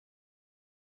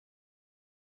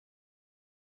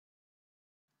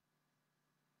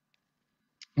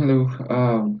Hello,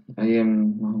 I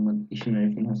am Mohammed Ishan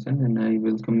Arifin Hassan, and I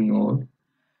welcome you all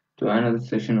to another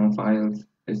session of IELTS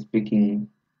speaking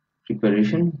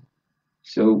preparation.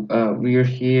 We are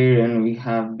here and we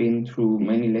have been through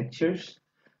many lectures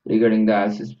regarding the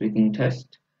IELTS speaking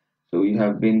test. So, we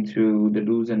have been through the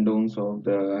do's and don'ts of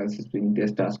the IELTS speaking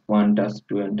test, task 1, task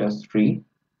 2, and task 3.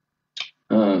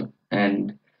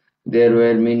 And there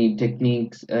were many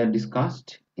techniques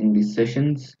discussed in these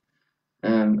sessions,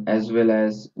 as well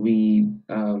as we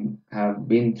have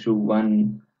been through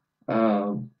one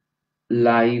uh,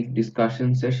 live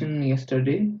discussion session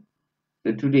yesterday.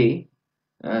 So today,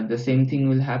 the same thing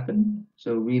will happen.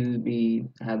 So we'll be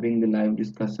having the live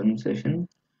discussion session.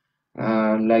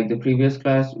 Like the previous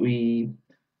class, we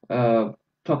uh,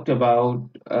 talked about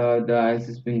the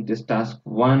IELTS Speaking Test Task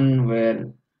 1, where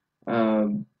uh,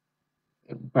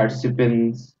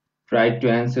 participants tried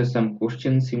to answer some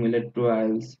questions similar to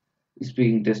IELTS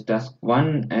speaking test task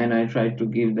 1, and I tried to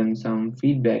give them some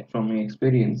feedback from my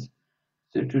experience.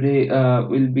 So today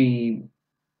we'll be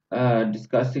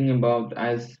discussing about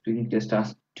IELTS speaking test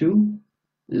task 2,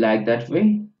 like that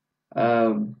way.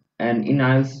 And in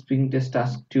IELTS speaking test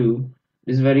task 2,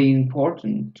 it is very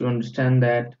important to understand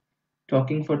that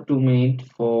talking for 2 minutes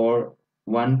for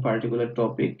one particular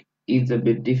topic is a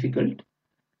bit difficult,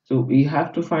 so we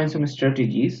have to find some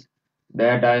strategies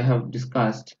that I have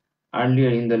discussed earlier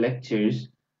in the lectures,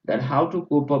 that how to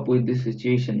cope up with this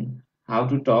situation, how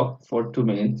to talk for 2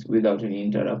 minutes without any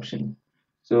interruption.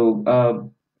 So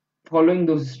following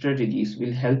those strategies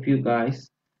will help you guys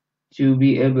to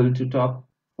be able to talk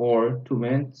for 2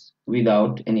 minutes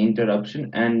without any interruption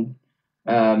and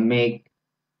make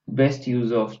best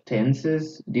use of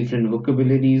tenses, different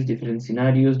vocabularies, different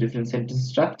scenarios, different sentence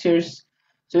structures.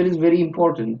 So it is very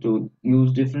important to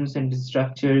use different sentence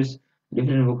structures,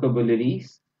 different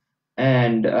vocabularies,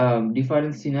 and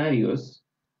different scenarios,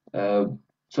 uh,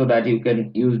 so that you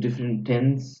can use different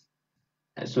tense,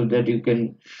 so that you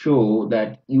can show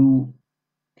that you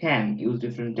can use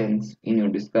different tense in your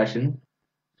discussion.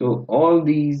 So all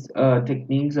these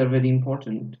techniques are very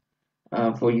important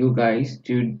for you guys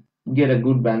to get a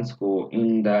good band score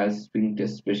in the speaking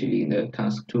test, especially in the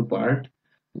task 2 part,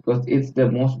 because it's the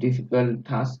most difficult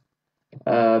task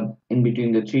in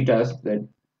between the three tasks that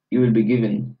you will be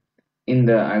given in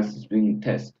the IELTS speaking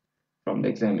test from the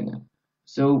examiner.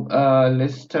 So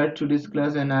let's start today's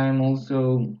class, and I am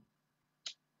also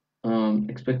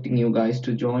expecting you guys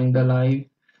to join the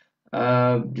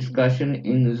live discussion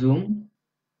in Zoom.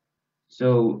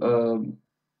 So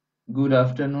good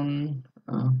afternoon,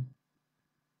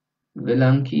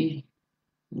 Velanki.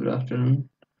 Good afternoon.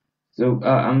 So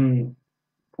I'm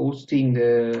posting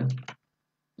the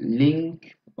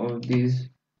link of this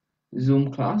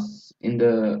Zoom class in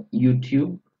the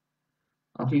YouTube.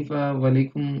 Afifa,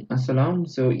 walaikum assalam.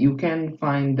 So you can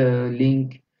find the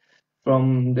link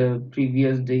from the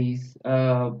previous day's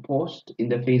post in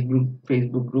the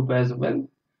Facebook group as well.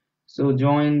 So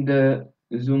join the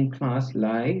Zoom class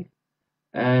live,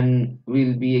 and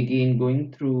we'll be again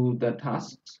going through the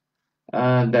tasks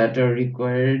that are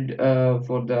required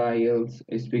for the IELTS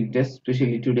speaking test,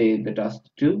 especially today, the task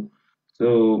 2.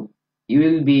 So you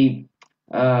will be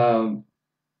uh,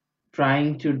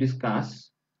 trying to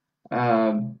discuss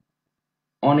uh,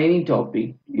 on any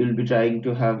topic. You'll be trying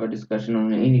to have a discussion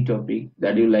on any topic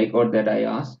that you like or that I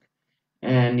ask,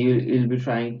 and you'll be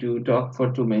trying to talk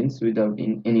for 2 minutes without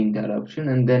any interruption,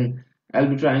 and then I'll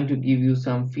be trying to give you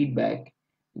some feedback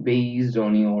based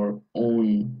on your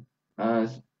own uh,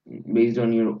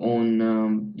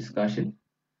 discussion.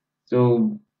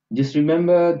 So just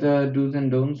remember the do's and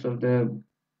don'ts of the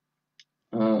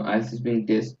IELTS speaking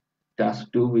test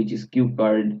task 2, which is cue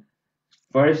card.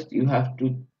 First, you have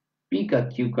to pick a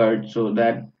cue card so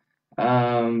that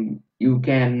you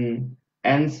can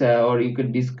answer or you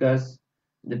can discuss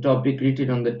the topic written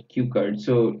on the cue card.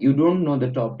 So you don't know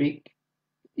the topic,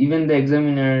 even the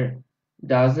examiner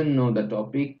doesn't know the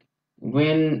topic.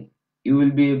 When you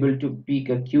will be able to pick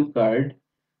a cue card,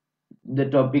 the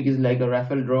topic is like a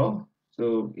raffle draw,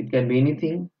 so it can be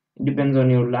anything. It depends on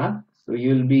your luck. So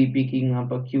you'll be picking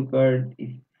up a cue card.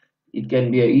 If it can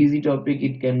be a easy topic,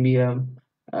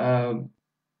 uh,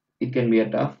 it can be a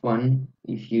tough one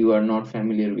if you are not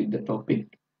familiar with the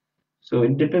topic. So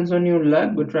it depends on your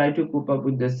luck, but try to cope up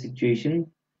with the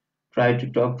situation. Try to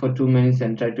talk for 2 minutes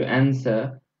and try to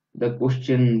answer the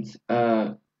questions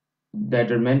that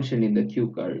are mentioned in the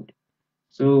cue card.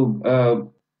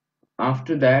 So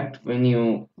after that, when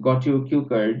you got your cue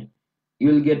card,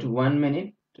 you'll get 1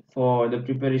 minute for the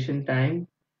preparation time.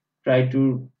 Try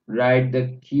to write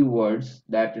the keywords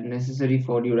that are necessary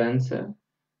for your answer,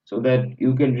 so that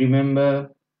you can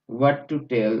remember what to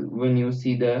tell when you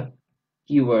see the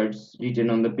keywords written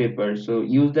on the paper. So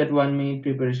use that 1 minute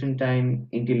preparation time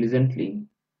intelligently.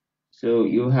 So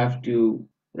you have to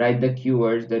write the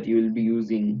keywords that you will be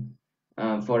using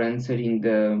for answering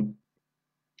the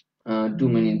 2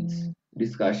 minutes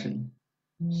discussion.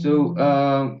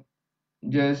 So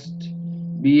just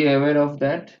be aware of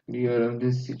that, be aware of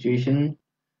this situation,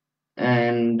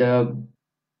 and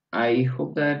I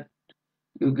hope that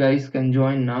you guys can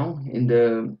join now in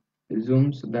the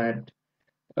Zoom so that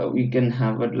we can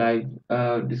have a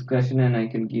live discussion and I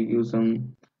can give you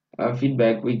some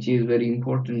feedback, which is very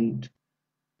important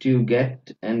to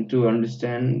get and to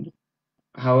understand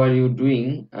how are you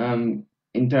doing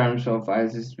in terms of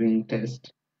IELTS being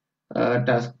test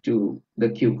task to the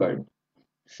cue card.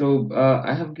 So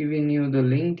I have given you the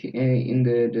link in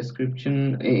the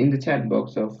description in the chat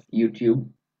box of YouTube,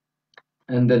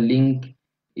 and the link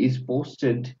is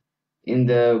posted in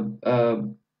the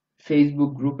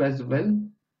Facebook group as well.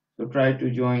 So try to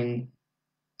join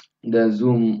the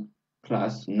Zoom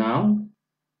class now,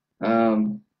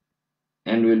 um,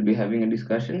 and we'll be having a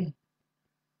discussion.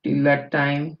 Till that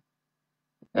time,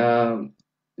 um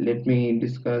let me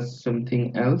discuss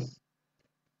something else.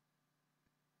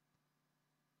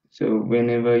 So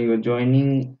whenever you are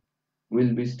joining,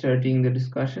 we'll be starting the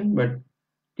discussion. But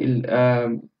till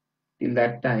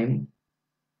that time,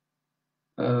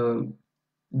 uh,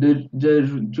 the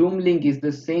Zoom link is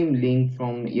the same link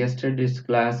from yesterday's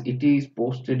class. It is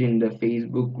posted in the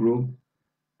Facebook group.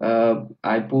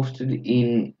 I posted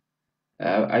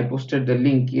the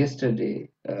link yesterday,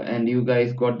 and you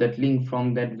guys got that link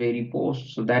from that very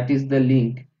post. So that is the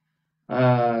link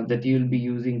that you'll be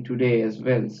using today as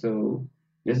well. So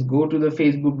just go to the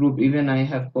Facebook group. Even I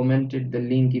have commented the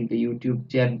link in the YouTube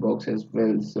chat box as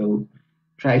well. So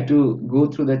try to go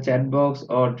through the chat box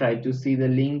or try to see the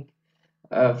link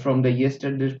from the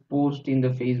yesterday's post in the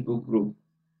Facebook group.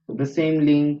 So the same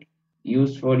link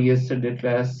used for yesterday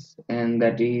class, and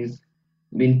that is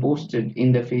been posted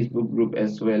in the Facebook group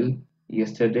as well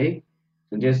yesterday.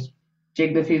 So just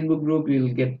check the Facebook group,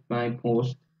 you'll get my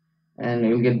post and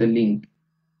you'll get the link.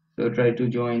 So try to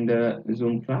join the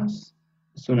Zoom class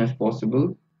as soon as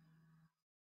possible.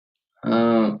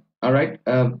 All right.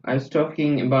 I was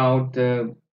talking about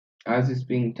as is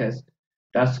being test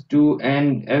task 2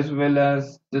 and as well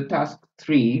as the task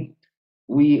 3.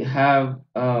 We have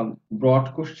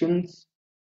broad questions.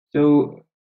 So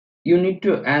you need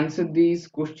to answer these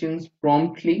questions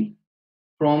promptly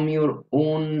from your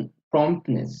own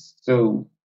promptness. So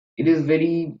it is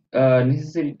very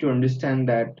necessary to understand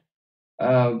that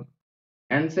uh,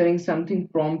 answering something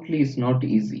promptly is not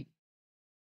easy.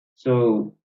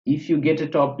 So if you get a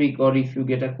topic or if you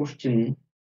get a question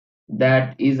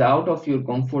that is out of your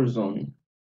comfort zone,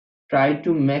 try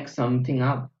to make something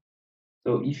up.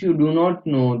 So if you do not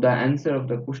know the answer of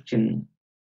the question,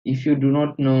 if you do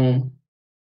not know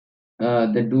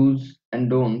the do's and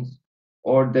don'ts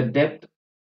or the depth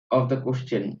of the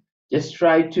question, just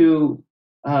try to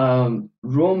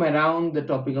roam around the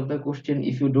topic of the question.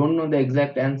 If you don't know the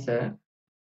exact answer,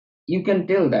 you can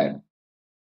tell that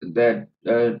to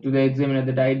the examiner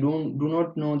that I do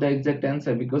not know the exact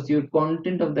answer, because your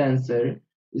content of the answer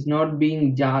is not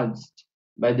being judged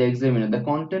by the examiner. The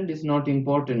content is not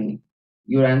important.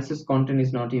 Your answer's content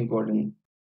is not important.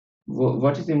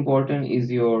 What is important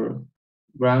is your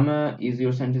grammar, is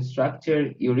your sentence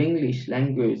structure, your English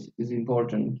language is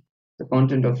important. The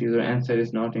content of your answer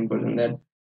is not important. That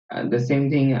the same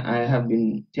thing I have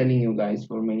been telling you guys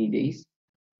for many days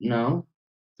now.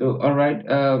 So all right.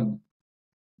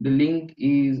 The link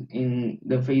is in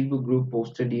the Facebook group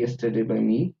posted yesterday by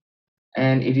me,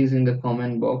 and it is in the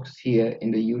comment box here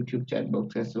in the YouTube chat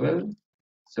box as well.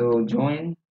 So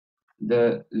join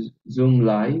the Zoom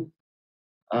live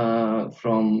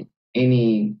from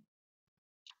any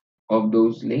of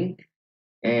those link,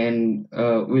 and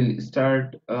we'll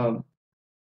start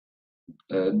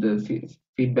the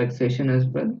feedback session as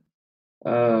well,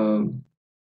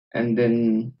 and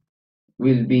then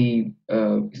we'll be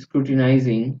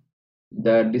scrutinizing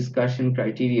the discussion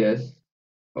criterias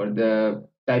or the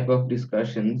type of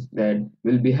discussions that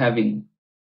we'll be having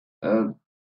uh,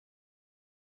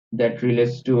 that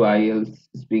relates to IELTS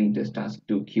being test task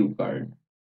to cue card.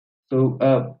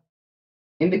 So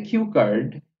in the cue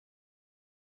card,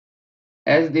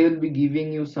 as they will be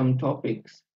giving you some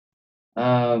topics,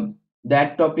 uh,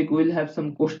 that topic will have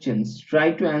some questions.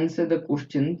 Try to answer the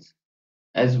questions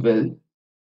as well,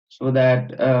 so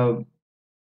that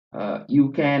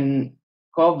you can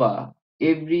cover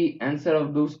every answer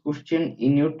of those questions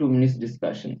in your 2 minutes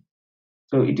discussion.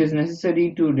 So it is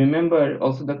necessary to remember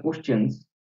also the questions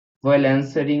while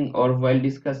answering or while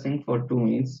discussing for 2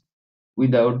 minutes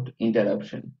without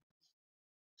interruption.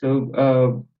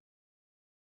 So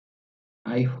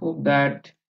I hope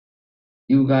that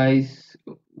you guys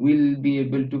will be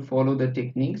able to follow the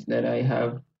techniques that I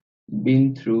have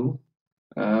been through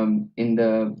in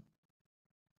the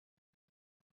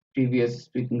previous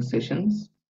speaking sessions,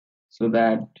 so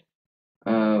that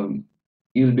um,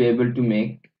 you'll be able to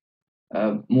make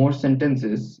more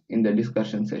sentences in the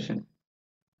discussion session.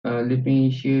 Let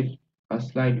me share a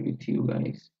slide with you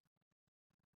guys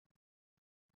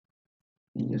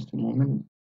in just a moment.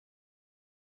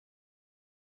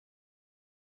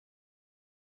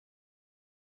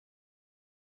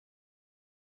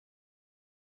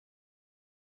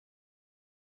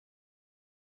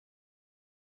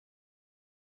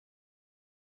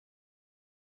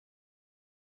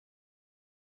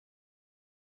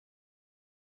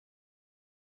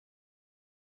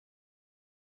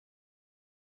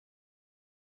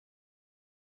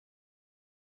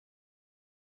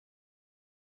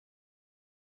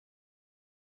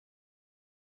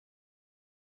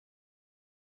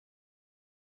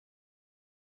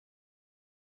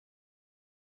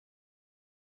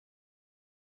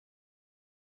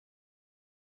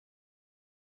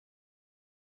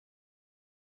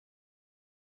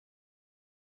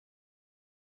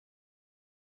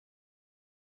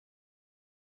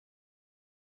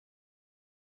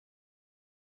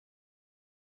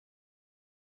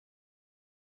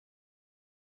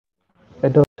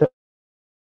 It was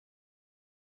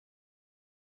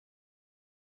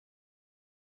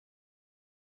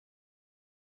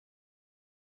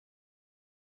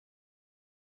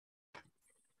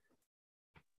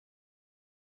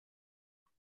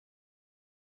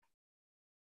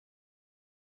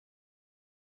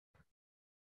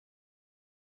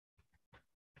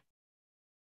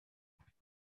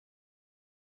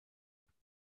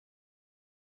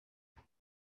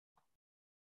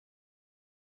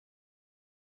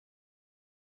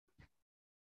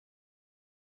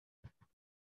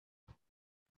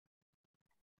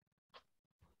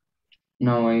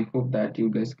Now I hope that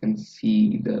you guys can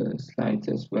see the slides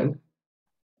as well.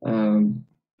 Um,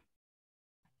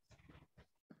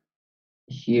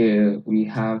 Here we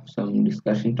have some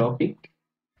discussion topic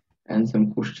and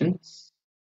some questions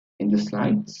in the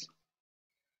slides.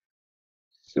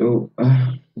 So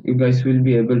you guys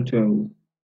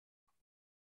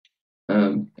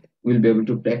um, will be able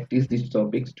to practice these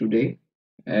topics today,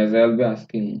 as I'll be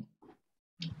asking,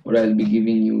 or I'll be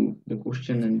giving you the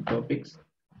question and topics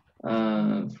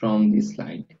from this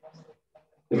slide.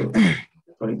 So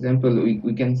for example,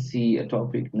 we can see a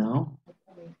topic now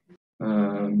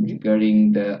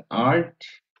regarding the art.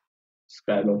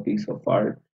 Describe a piece of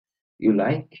art you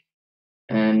like.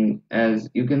 And as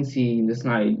you can see in the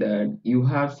slide that you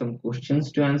have some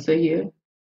questions to answer here.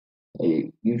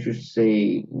 You should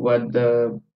say what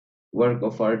the work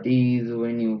of art is,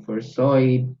 when you first saw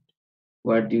it,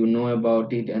 what you know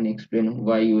about it, and explain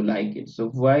why you like it. So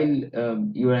while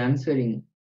you are answering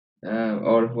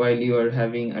or while you are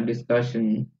having a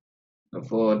discussion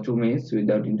for 2 minutes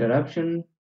without interruption,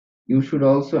 you should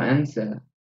also answer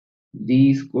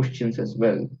these questions as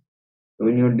well. So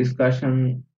in your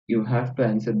discussion, you have to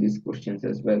answer these questions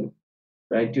as well.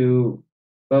 Try to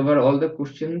cover all the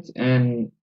questions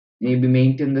and maybe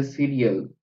maintain the serial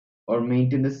or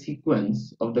maintain the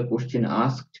sequence of the question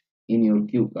asked in your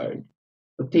cue card.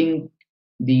 So think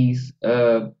these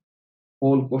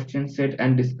whole question set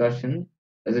and discussion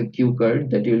as a cue card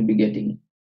that you will be getting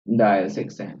in the IELTS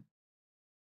exam.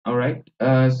 All right.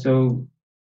 So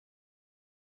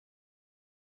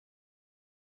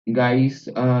guys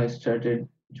started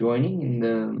joining in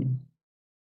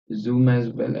the Zoom as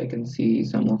well. I can see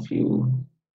some of you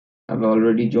have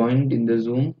already joined in the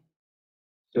Zoom.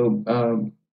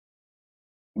 So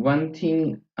one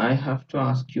thing I have to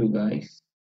ask you guys,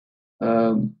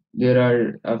 there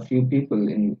are a few people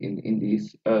in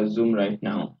this Zoom right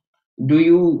now. Do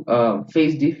you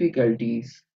face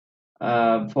difficulties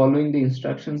following the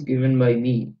instructions given by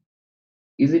me?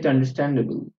 Is it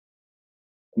understandable?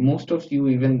 Most of you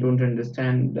even don't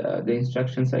understand the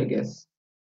instructions, I guess.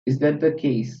 Is that the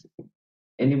case?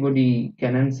 Anybody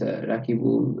can answer,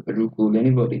 Rakibul, Rukul,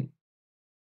 anybody.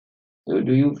 So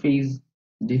do you face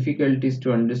difficulties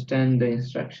to understand the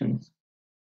instructions?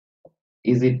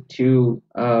 Is it too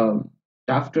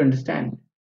tough to understand?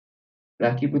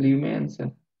 Rakibul, you may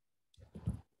answer.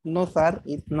 no, sir.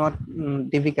 It's not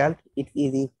difficult. It's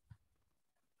easy.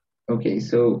 Okay,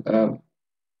 so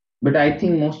but I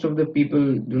think most of the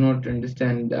people do not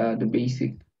understand the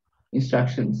basic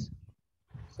instructions.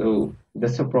 So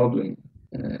that's a problem.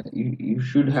 You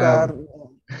should Sir, have.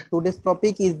 Today's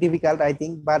topic is difficult, I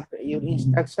think, but your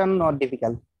instruction not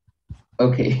difficult.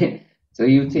 Okay, so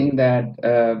you think that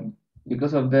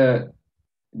because of the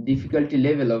difficulty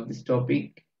level of this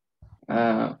topic,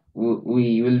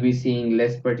 we will be seeing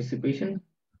less participation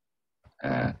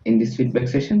in this feedback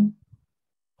session?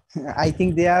 I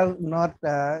think they are not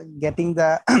getting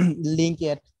the link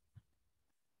yet.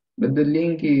 But the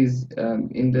link is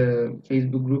in the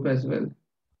Facebook group as well,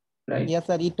 right? Yes,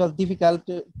 sir. It was difficult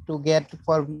to get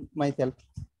for myself.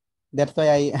 That's why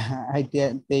I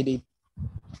said it.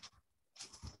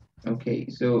 Okay,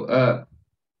 so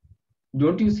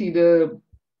don't you see the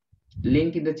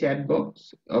link in the chat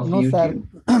box of No, sir.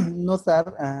 YouTube? No,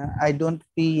 sir. I don't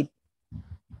see it.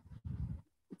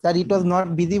 Sir, it was not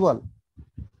visible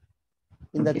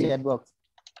in the Okay, chat box.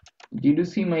 did you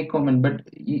see my comment? But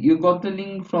you got the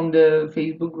link from the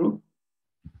Facebook group?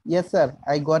 Yes, sir.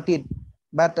 I got it,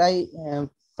 but I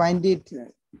find it.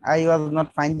 I was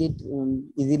not find it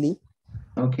easily.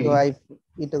 So Okay,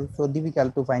 it was so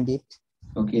difficult to find it.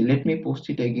 okay, let me post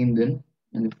it again then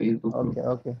in the Facebook group. Okay,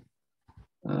 okay.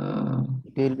 Uh,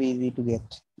 It will be easy to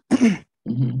get.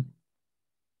 mhm.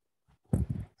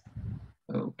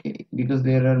 Okay, because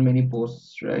there are many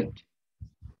posts, right?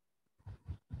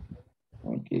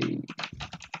 Okay,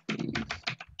 please.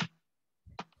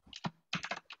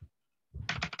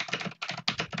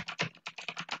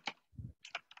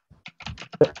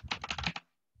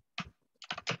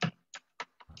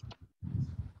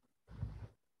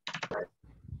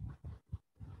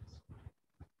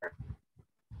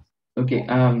 Okay,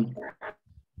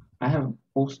 I have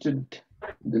posted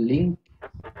the link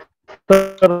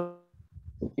to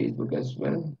Facebook as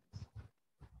well.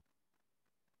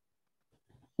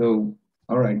 So,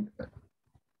 all right,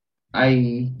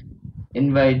 I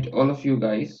invite all of you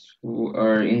guys who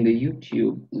are in the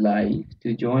YouTube live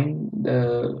to join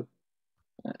the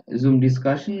Zoom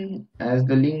discussion as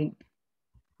the link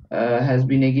has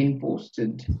been again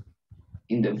posted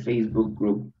in the Facebook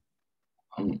group.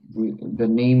 The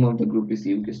name of the group is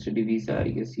UK Study Visa. I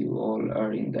guess you all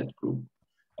are in that group.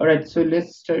 All right, so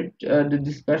let's start the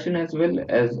discussion as well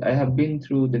as I have been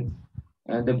through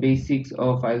the basics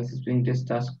of IELTS Spelling Test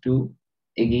Task 2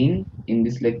 again in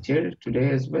this lecture today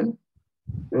as well.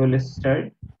 So let's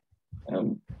start.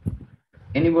 Um,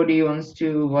 Anybody wants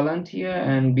to volunteer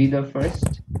and be the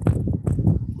first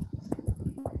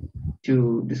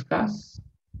to discuss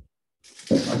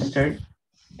or start?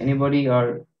 Anybody,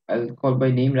 or I'll call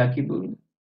by name Rakibul.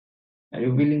 Are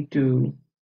you willing to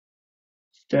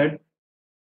start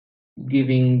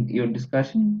giving your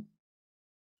discussion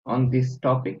on this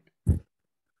topic?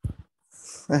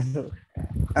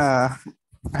 uh,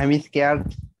 I'm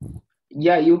scared.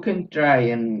 Yeah, you can try,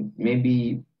 and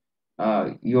maybe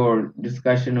your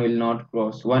discussion will not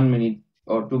cross 1 minute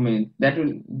or 2 minutes. That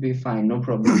will be fine, no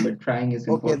problem. But trying is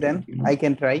Okay, then important, you know. I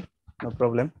can try. No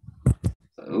problem.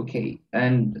 Okay,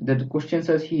 and the questions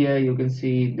are here. You can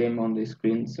see them on the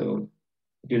screen, so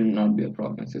it will not be a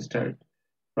problem. So start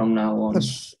from now on.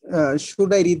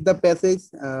 Should I read the passage?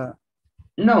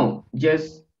 No,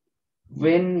 just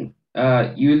when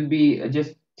you will be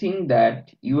just think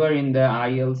that you are in the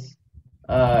IELTS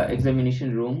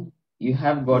examination room. You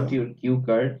have got Yeah. your cue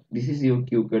card. This is your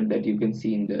cue card that you can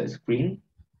see in the screen,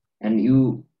 and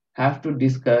you have to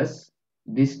discuss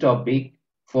this topic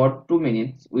for 2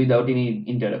 minutes without any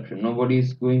interruption. Nobody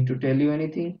is going to tell you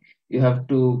anything. You have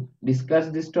to discuss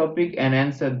this topic and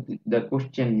answer the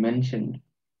question mentioned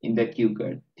in the cue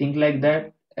card. Think like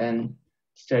that and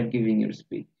start giving your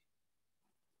speech.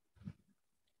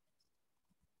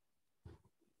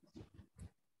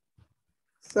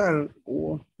 Sir,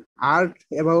 art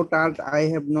about art, I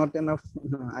have not enough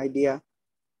idea.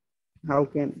 How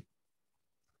can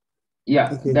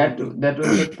Yeah, if anybody? that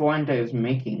was the point I was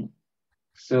making.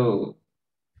 So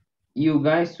you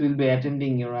guys will be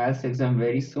attending your IELTS exam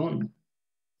very soon.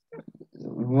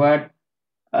 What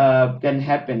can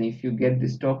happen if you get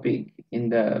this topic in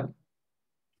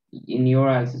your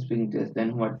IELTS speaking test?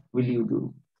 Then what will you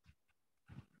do?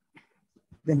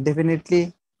 Then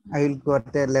definitely I will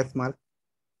got a less mark.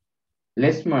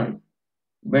 Less mark,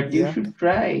 but you Yeah. should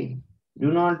try.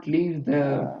 Do not leave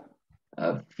the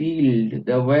field,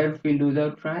 the where field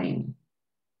without trying.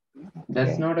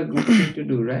 That's Okay. not a good thing to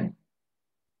do, right?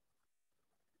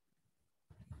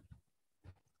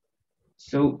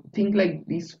 So think like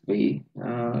this way.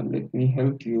 Let me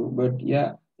help you. But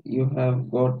yeah, you have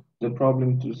got the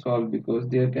problem to solve because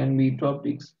there can be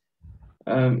topics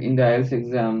in the IELTS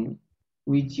exam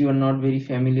which you are not very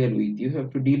familiar with. You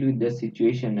have to deal with the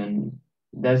situation, and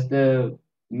that's the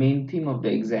main theme of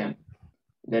the exam.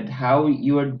 That how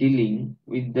you are dealing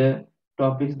with the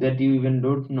topics that you even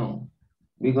don't know.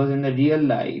 because in the real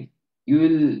life you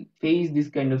will face this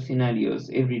kind of scenarios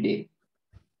every day.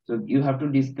 So you have to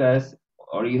discuss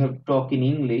or you have to talk in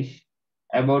English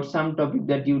about some topic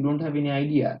that you don't have any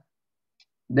idea.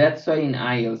 That's why in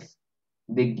IELTS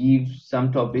they give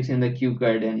some topics in the cue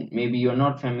card, and maybe you're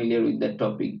not familiar with that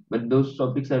topic, but those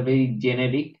topics are very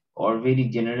generic or very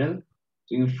general.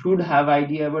 So you should have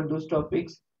idea about those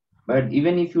topics. But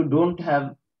even if you don't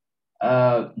have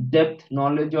depth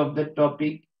knowledge of the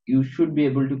topic, you should be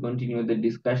able to continue the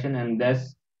discussion, and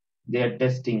that's their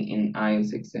testing in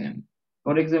IELTS exam.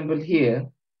 For example, here,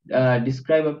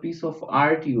 describe a piece of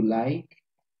art you like.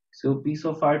 So, piece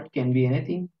of art can be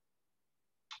anything.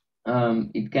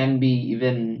 It can be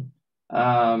even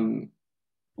um,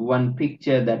 one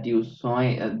picture that you saw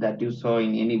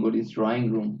in anybody's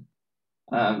drawing room.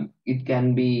 It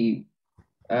can be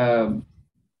uh,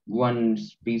 one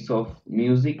piece of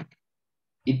music.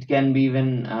 It can be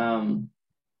even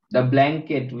the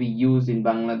blanket we use in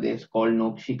Bangladesh called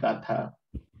Nokshi Katha.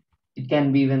 It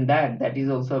can be even that. That is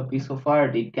also a piece of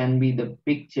art. It can be the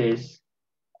pictures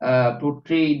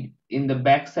portrayed in the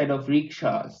backside of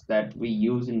rickshaws that we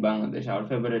use in Bangladesh, our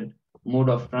favorite mode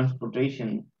of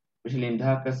transportation, especially in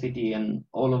Dhaka city and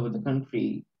all over the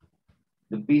country.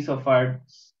 The piece of art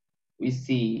we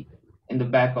see in the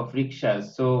back of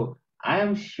rickshaws. So I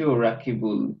am sure,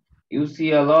 Rakibul, you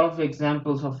see a lot of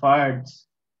examples of arts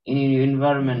in your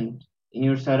environment, in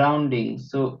your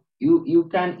surroundings. So you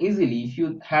can easily, if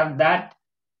you have that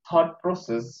thought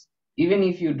process, even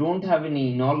if you don't have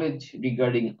any knowledge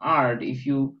regarding art, if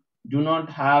you do not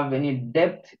have any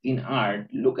depth in art,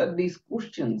 look at these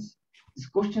questions. These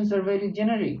questions are very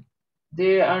generic.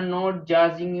 They are not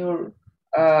judging your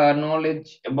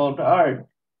knowledge about art.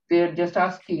 They're just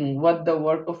asking what the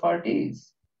work of art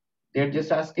is. They're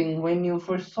just asking when you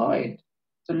first saw it.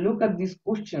 So look at these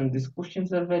questions. These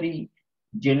questions are very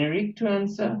generic to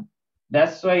answer.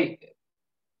 That's why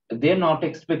they're not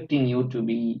expecting you to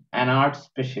be an art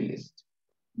specialist.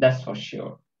 That's for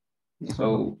sure.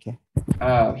 So Okay.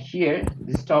 here,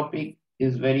 this topic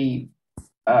is very,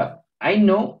 I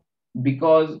know,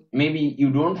 because maybe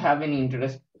you don't have any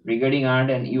interest regarding art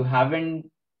and you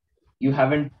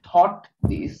haven't thought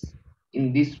this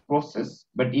in this process.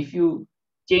 But if you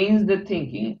change the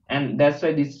thinking, and that's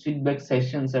why these feedback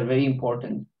sessions are very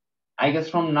important, I guess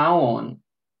from now on,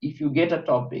 if you get a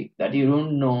topic that you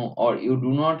don't know or you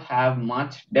do not have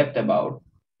much depth about,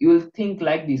 you will think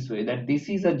like this way, that this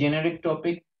is a generic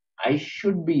topic. I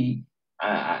should be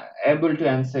able to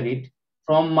answer it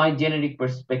from my generic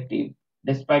perspective,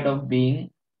 despite of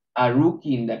being a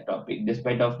rookie in that topic,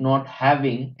 despite of not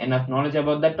having enough knowledge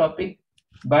about that topic.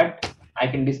 But I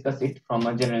can discuss it from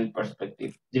a general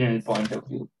perspective, general point of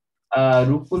view.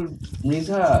 Rupul,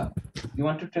 Mridha, you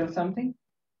want to tell something?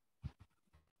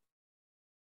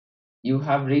 You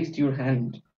have raised your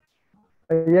hand.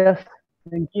 Yes,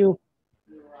 thank you.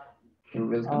 You're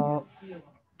welcome. Uh,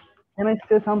 can I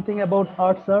say something about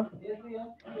art, sir?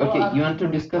 Okay, you want to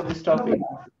discuss this topic?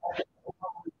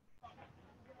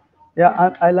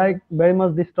 Yeah, I like very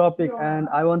much this topic, and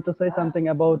I want to say something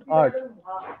about art.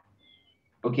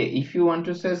 Okay, if you want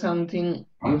to say something,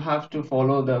 you have to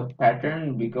follow the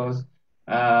pattern, because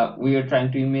we are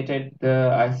trying to imitate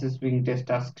the ICE speaking test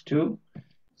task too.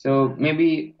 So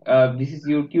maybe this is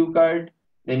your cue card,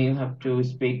 then you have to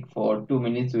speak for 2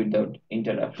 minutes without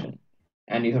interruption.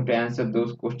 And you have to answer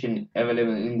those questions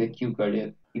available in the cue card. Yeah,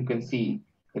 you can see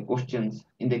the questions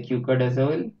in the cue card as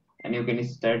well, and you can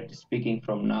start speaking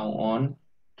from now on.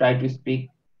 Try to speak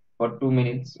for 2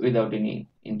 minutes without any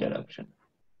interruption.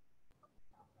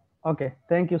 Okay,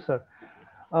 thank you, sir.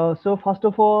 So first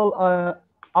of all,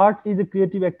 art is a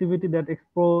creative activity that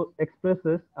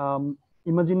expresses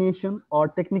imagination or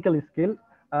technical skill.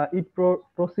 It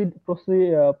proceeds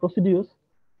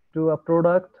to a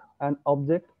product and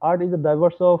object. Art is a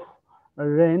diverse of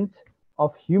range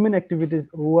of human activities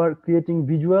who are creating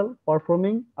visual,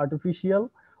 performing,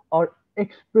 artificial, or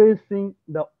expressing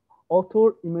the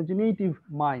author imaginative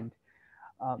mind.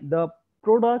 The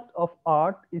product of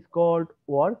art is called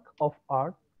work of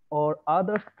art or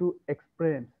others to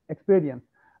experience.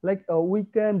 Like we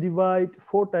can divide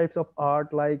four types of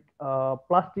art, like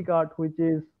plastic art, which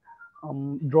is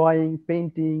drawing,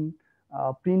 painting,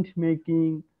 print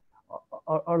making,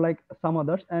 or like some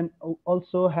others, and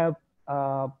also have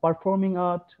performing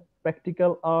art,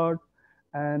 practical art,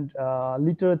 and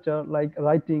literature like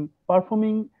writing.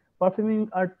 Performing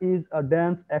art is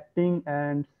dance, acting,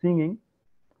 and singing,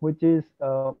 which is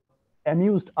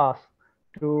amused us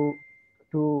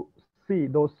to see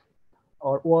those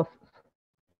or was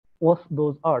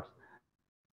those arts.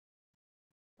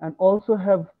 And also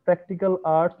have practical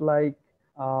arts like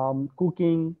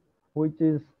cooking, which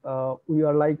is we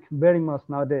are like very much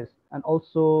nowadays, and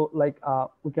also like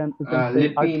we can say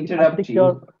Let me interrupt architecture,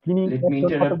 you. cleaning, Let me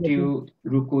interrupt photography. you,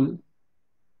 Rukul.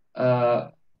 Uh,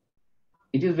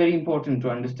 it is very important to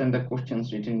understand the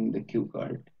questions written in the cue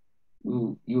card.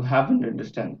 You haven't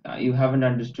understood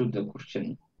the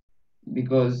question,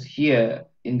 because here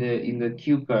in the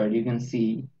cue card you can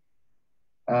see,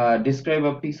 describe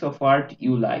a piece of art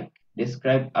you like.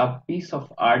 Describe a piece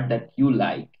of art that you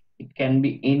like. It can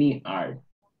be any art.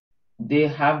 They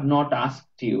have not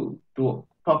asked you to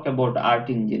talk about art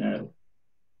in general.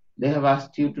 They have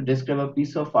asked you to describe a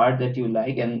piece of art that you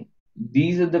like, and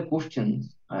these are the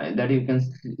questions that you can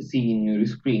see in your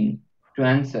screen to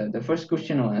answer. The first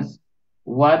question was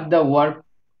what the work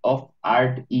of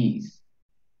art is.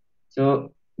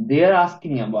 So they are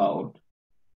asking about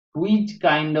which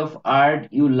kind of art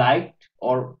you liked,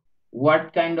 or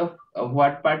what kind of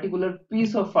what particular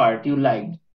piece of art you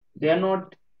liked. They are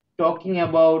not talking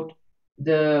about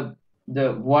the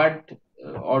what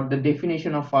or the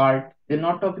definition of art. They're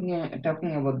not talking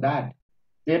about that.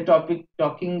 They're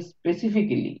talking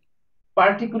specifically,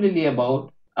 particularly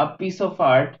about a piece of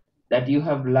art that you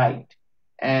have liked,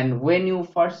 and when you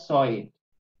first saw it.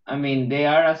 I mean, they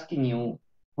are asking you,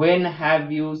 when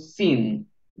have you seen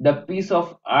the piece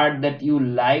of art that you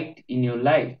liked in your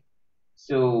life?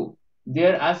 So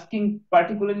they're asking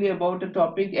particularly about a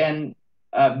topic, and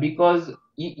because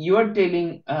you are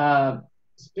telling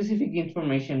specific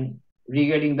information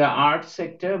regarding the art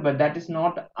sector, but that is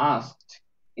not asked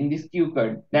in this cue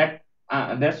card.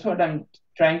 That's what I'm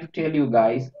trying to tell you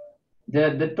guys.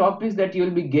 The topics that you'll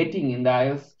be getting in the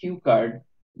IELTS cue card,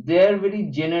 they're very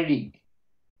generic.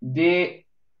 They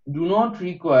do not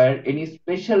require any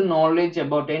special knowledge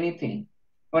about anything.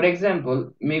 For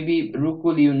example, maybe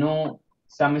Rukul, you know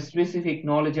some specific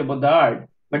knowledge about the art,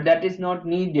 but that is not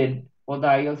needed for the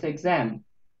IELTS exam.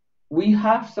 We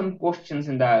have some questions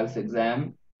in the IELTS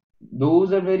exam.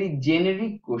 Those are very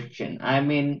generic questions. I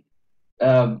mean,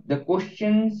 the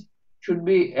questions should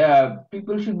be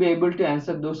people should be able to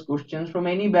answer those questions from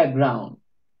any background,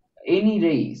 any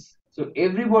race. So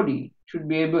everybody should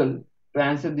be able to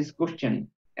answer this question.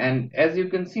 And as you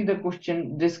can see, the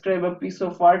question, describe a piece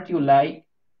of art you like.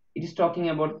 It is talking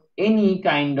about any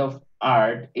kind of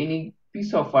art, any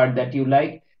piece of art that you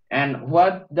like, and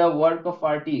what the work of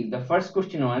art is. The first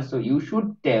question was, so you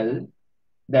should tell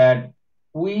that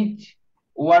which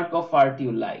work of art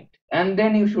you liked, and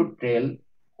then you should tell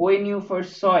when you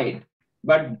first saw it.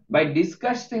 But by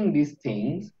discussing these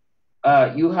things,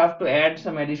 you have to add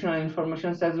some additional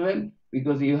information as well,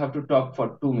 because you have to talk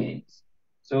for 2 minutes.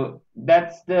 So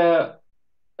that's the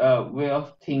way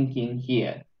of thinking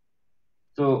here.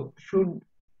 So should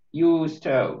you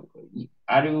start?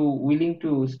 Are you willing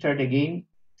to start again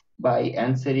by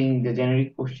answering the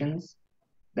generic questions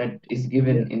that is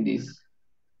given Yes, in this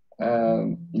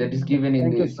yes.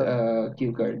 Thank you, sir.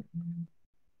 cue card?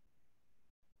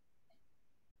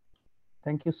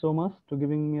 Thank you so much to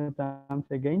giving me a chance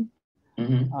again.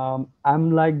 Mm-hmm.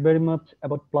 I'm like very much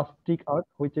about plastic art,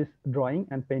 which is drawing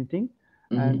and painting.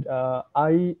 And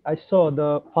Mm-hmm. I saw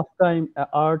the first time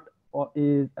art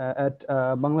is at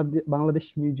Bangladesh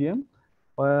Museum,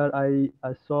 where I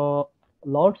saw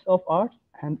lots of art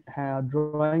and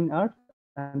drawing arts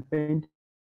and painting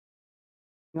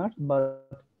arts,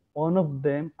 but one of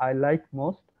them I like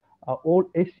most, old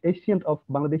ancient of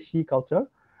Bangladeshi culture.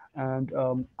 And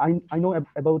I know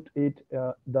about it,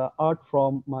 the art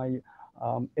from my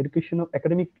educational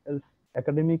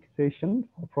academic session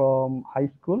from high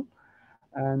school.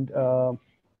 And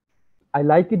I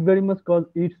like it very much because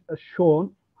it's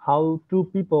shown how two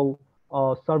people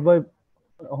survive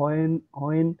when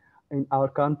in our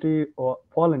country or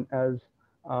fallen as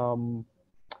um,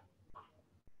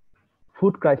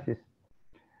 food crisis.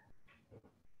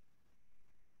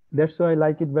 That's why I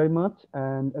like it very much.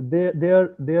 And they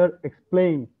are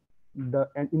explain the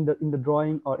and in the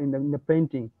drawing or in the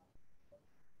painting,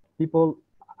 people,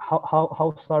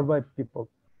 how survive people.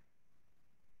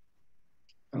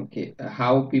 Okay,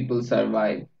 how people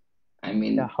survive. I Yeah,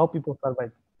 mean, how people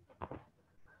survive.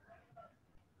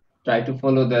 try to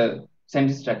follow the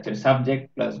sentence structure: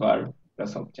 subject plus verb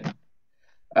plus object.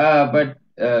 But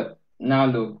now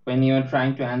look, when you are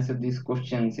trying to answer these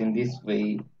questions in this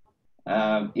way,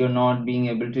 you're not being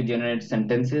able to generate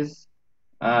sentences,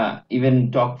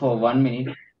 even talk for 1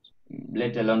 minute,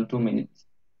 let alone 2 minutes.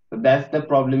 So that's the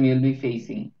problem you'll be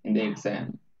facing in the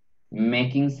exam,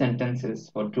 making sentences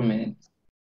for 2 minutes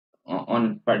on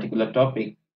a particular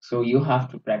topic. So you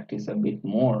have to practice a bit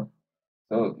more.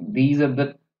 So these are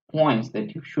the points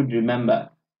that you should remember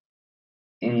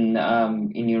in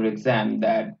your exam,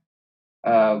 that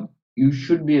you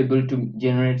should be able to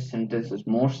generate sentences,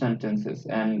 more sentences.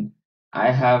 And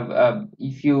I have,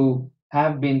 if you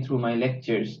have been through my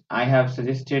lectures, I have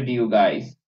suggested you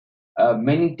guys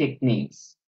many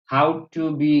techniques how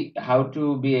to be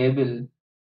able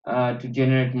to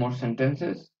generate more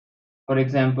sentences. For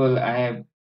example, I have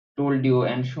told you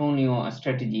and shown you a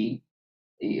strategy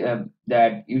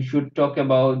that you should talk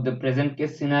about the present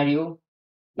case scenario,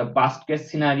 the past case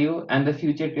scenario, and the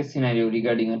future case scenario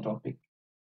regarding a topic.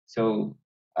 So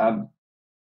um,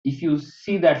 if you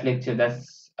see that lecture,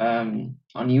 that's on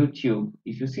YouTube,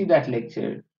 if you see that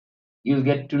lecture, you'll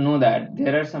get to know that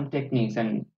there are some techniques.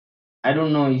 And I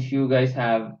don't know if you guys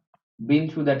have been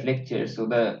through that lecture. So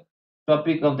the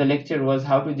topic of the lecture was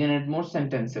how to generate more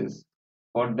sentences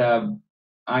for the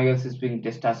IELTS speaking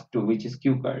test task 2, which is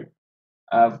Q card.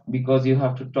 Because you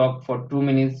have to talk for 2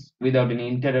 minutes without any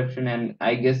interruption, and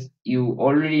I guess you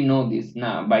already know this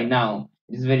now. By now,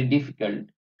 it is very difficult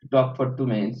to talk for 2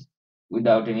 minutes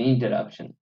without any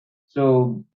interruption.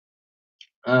 So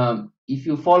if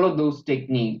you follow those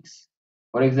techniques,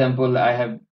 for example, I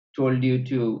have told you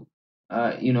to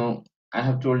you know I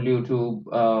have told you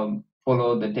to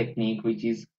follow the technique, which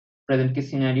is present case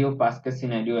scenario, past case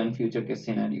scenario, and future case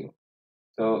scenario.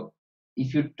 So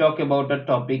if you talk about a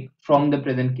topic from the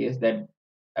present case, that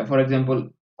for example,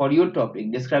 for your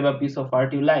topic, describe a piece of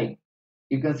art you like,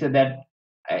 you can say that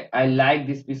I like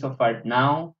this piece of art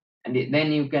now. And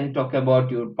then you can talk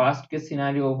about your past case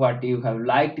scenario, what you have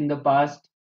liked in the past,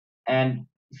 and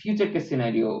future case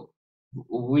scenario,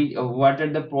 what are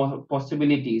the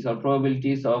possibilities or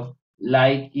probabilities of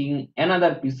liking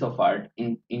another piece of art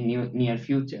in near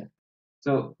future.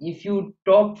 So if you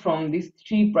talk from these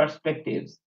three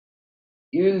perspectives,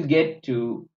 you'll get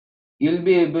to you'll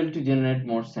be able to generate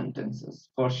more sentences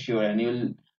for sure, and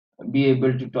you'll be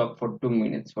able to talk for 2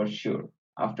 minutes for sure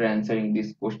after answering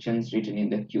these questions written in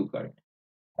the cue card.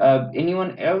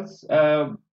 Anyone else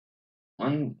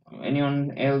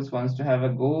anyone else wants to have a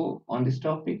go on this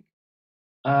topic?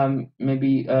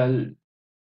 Maybe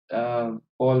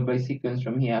Paul by sequence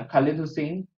from here. Khalid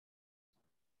Hussein.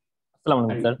 Assalamu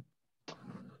Are alaikum, you? sir.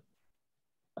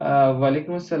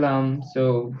 Walaikum assalam.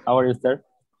 So, How are you, sir?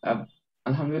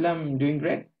 Alhamdulillah, I'm doing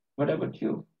great. What about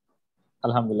you?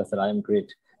 Alhamdulillah, sir. I am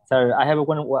great. Sir, I have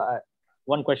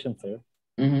one question, sir.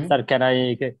 Mm-hmm. Sir,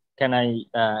 can I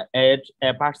add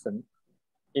a person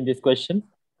in this question?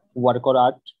 Work or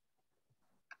art?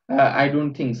 I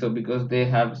don't think so, because they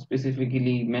have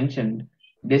specifically mentioned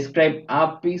describe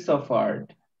a piece of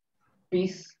art.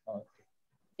 Piece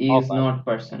is Of art. not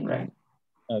person, right?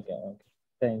 Okay.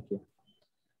 Thank you.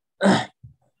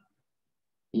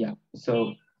 Yeah.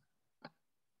 So,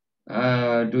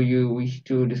 do you wish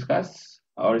to discuss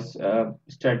or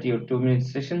start your 2 minute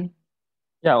session?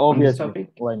 Yeah, on this obviously.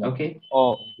 topic? Why not? Okay.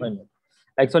 Oh, why not?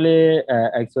 Actually,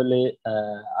 I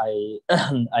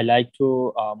I like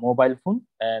to mobile phone,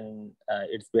 and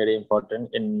it's very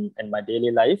important in my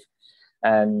daily life.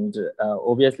 And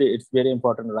obviously, it's very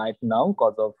important right now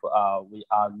because of we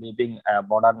are living a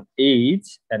modern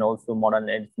age, and also modern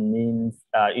age means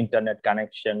internet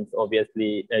connections.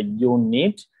 Obviously, you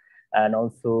need, and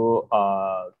also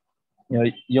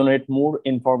you need more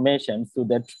information. So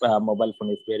that mobile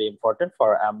phone is very important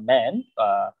for a man,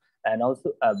 and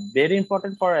also very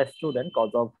important for a student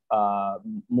because of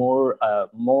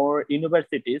more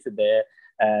universities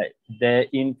they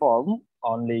inform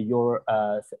only your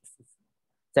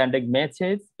sending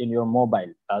message in your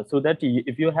mobile, so that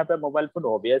if you have a mobile phone,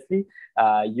 obviously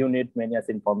you need many as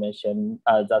information,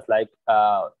 just like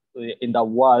in the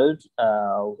world,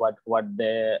 what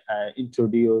they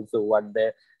introduce, what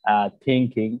they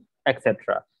thinking,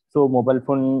 etc. So mobile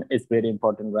phone is very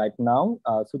important right now,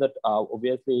 so that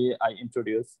obviously I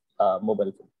introduce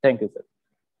mobile phone. Thank you, sir.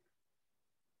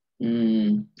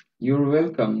 You're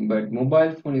welcome, but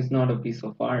mobile phone is not a piece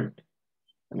of art,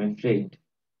 I'm afraid.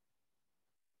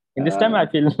 In this time I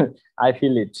feel I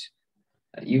feel it.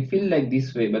 You feel like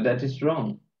this way, but that is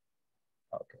wrong.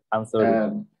 Okay, I'm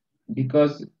sorry.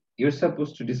 Because you're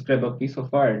supposed to describe a piece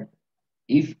of art.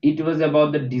 If it was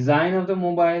about the design of the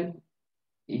mobile,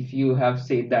 if you have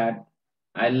said that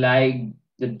I like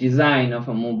the design of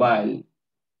a mobile,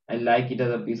 I like it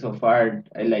as a piece of art,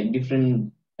 I like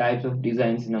different types of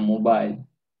designs in a mobile,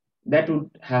 that would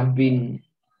have been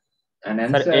an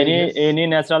answer, Sir, I guess. any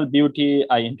natural beauty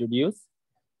I introduce?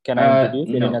 Can I introduce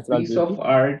any No, natural piece beauty? of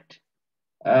art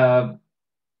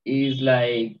is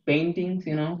like paintings,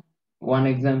 One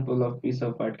example of piece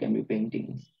of art can be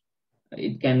paintings.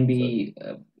 It can be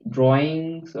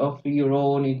drawings of your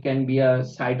own. It can be a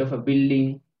site of a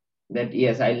building that,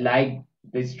 yes, I like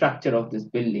the structure of this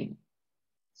building.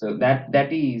 So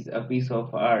that is a piece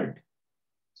of art.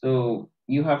 So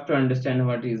you have to understand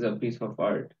what is a piece of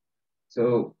art.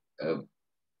 So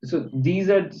so these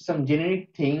are some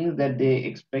generic things that they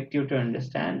expect you to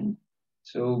understand.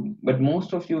 So but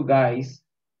most of you guys,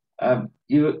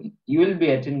 you will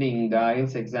be attending the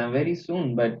IELTS exam very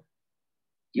soon, but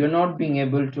you're not being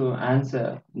able to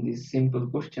answer this simple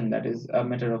question. That is a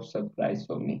matter of surprise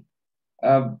for me.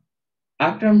 uh,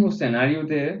 Akram Hussain, are you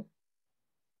there?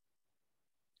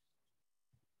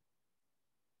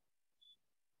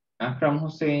 Akram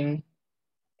Hussain,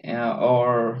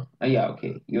 or yeah,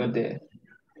 okay, you're there.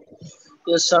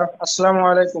 Yes, sir. Assalamu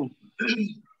alaikum.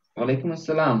 Walaikum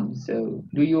assalam. So,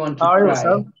 do you want to How are you,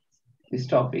 sir? try this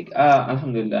topic?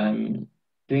 Alhamdulillah, I'm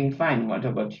doing fine. What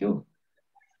about you?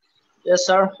 Yes,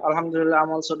 sir. Alhamdulillah, I'm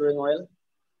also doing well.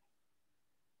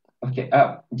 Okay,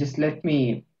 just let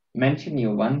me mention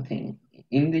you one thing.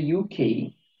 In the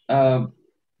UK,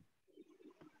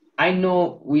 I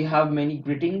know we have many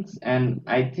greetings, and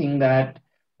I think that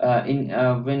in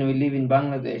when we live in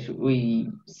Bangladesh, we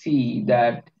see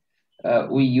that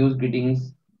we use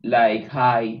greetings like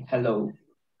hi, hello,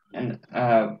 and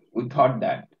we thought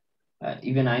that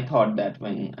even I thought that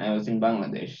when I was in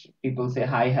Bangladesh, people say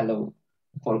hi, hello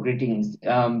for greetings.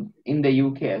 In the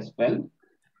UK as well,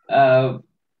 uh,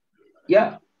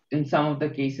 yeah, in some of the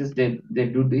cases they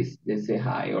do this. They say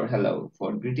hi or hello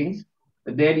for greetings.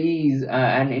 But there is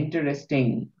an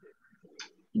interesting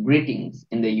greetings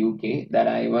in the UK that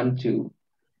I want to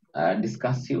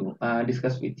discuss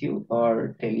with you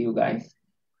or tell you guys.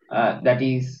 That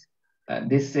is,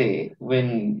 they say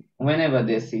whenever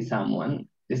they see someone,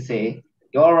 they say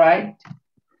 "You're all right."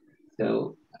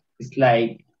 So it's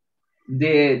like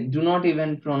they do not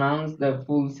even pronounce the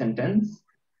full sentence.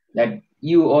 That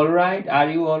you all right?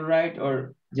 Are you all right?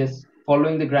 Or just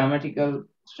following the grammatical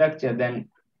structure, then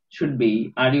should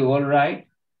be are you all right?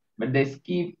 But they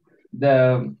skip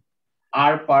the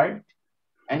R part,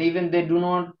 and even they do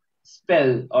not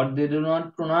spell or they do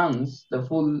not pronounce the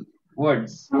full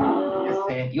words. Just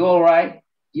say you all right,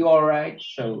 you all right.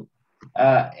 So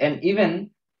and even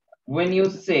when you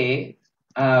say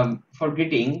for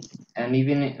greetings, and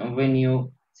even when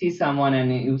you see someone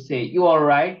and you say you all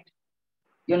right,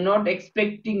 you're not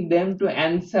expecting them to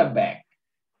answer back.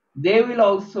 They will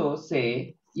also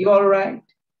say you all right.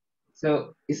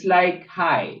 So it's like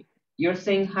hi, you're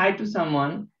saying hi to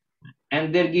someone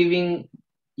and they're giving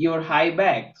your hi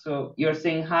back. So you're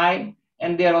saying hi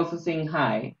and they're also saying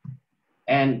hi.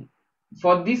 And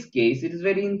for this case, it is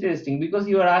very interesting because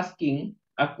you are asking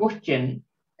a question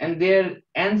and they're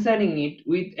answering it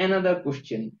with another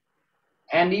question.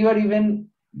 And you are even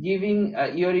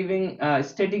you're even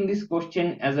stating this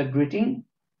question as a greeting,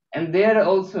 and they're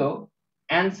also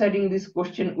answering this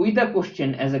question with a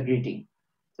question as a greeting.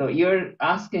 So you're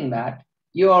asking that,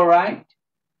 you all right?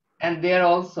 And they're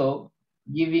also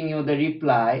giving you the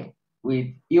reply with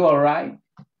you all right.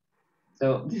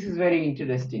 So this is very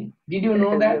interesting. Did you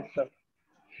know Yes, that? sir.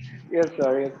 Yes,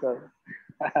 sir. Yes, sir.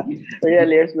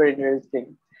 Really, it's very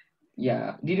interesting.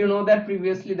 Yeah, did you know that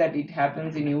previously that it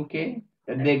happens in UK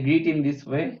that they greet in this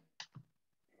way?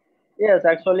 Yes,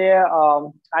 actually,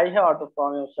 I heard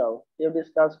from you, sir. You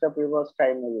discussed the previous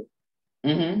time maybe.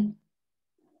 Mm-hmm.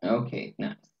 Okay,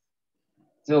 nice.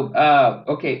 So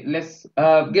okay, let's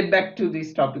get back to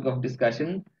this topic of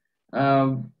discussion.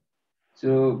 um,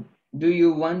 so do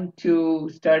you want to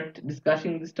start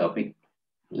discussing this topic,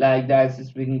 like the IELTS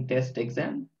speaking test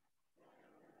exam?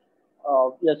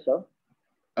 Yes, sir.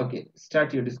 Okay,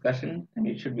 start your discussion, and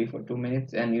it should be for 2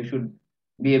 minutes, and you should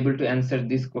be able to answer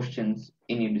these questions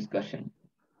in your discussion.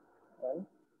 Well,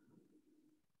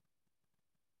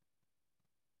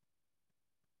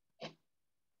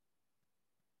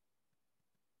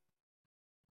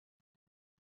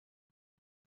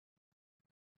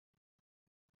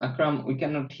 Akram, we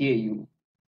cannot hear you.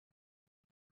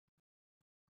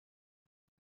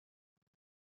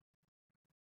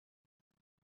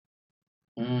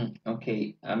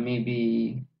 Okay,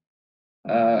 maybe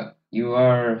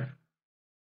you're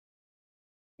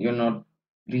not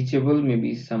reachable,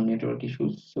 maybe some network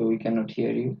issues, so we cannot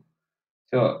hear you.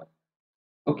 So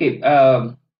okay,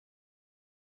 I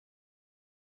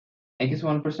guess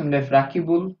one person left.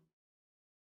 Rakibul,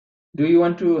 do you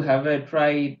want to have a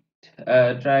try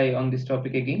on this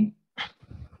topic again?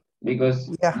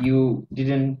 Because Yeah. you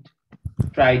didn't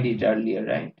tried it earlier,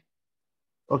 right?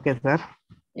 Okay, sir.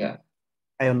 Yeah.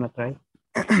 I will not try.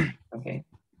 Okay.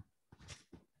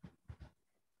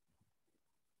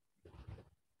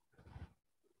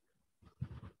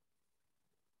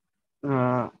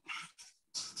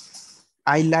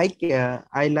 I like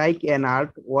an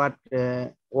art what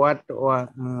what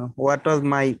was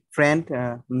my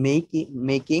friend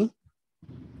making.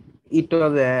 It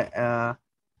was a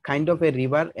kind of a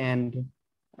river, and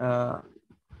uh,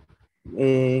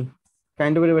 a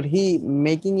kind of a river. He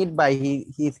making it by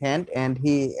his hand, and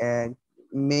he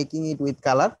making it with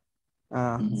color.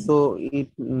 So it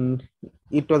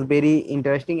was very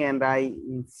interesting, and I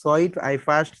saw it. I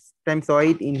first time saw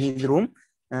it in his room.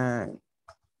 Uh,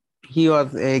 he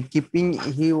was keeping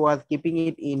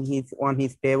it in his on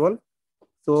his table.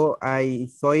 So I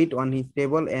saw it on his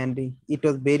table, and it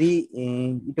was very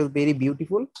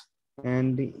beautiful.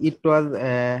 And it was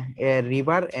a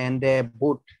river and a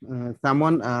boat.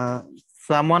 Someone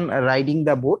riding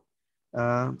the boat,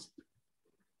 uh,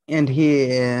 and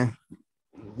he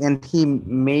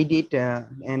made it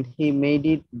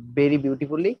very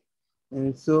beautifully.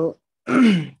 And so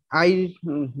I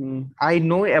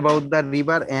know about the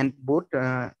river and boat.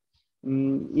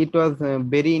 It was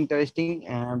very interesting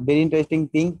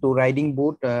thing to riding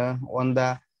boat on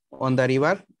the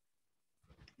river,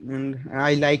 and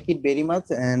I like it very much.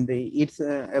 And it's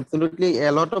absolutely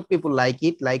a lot of people like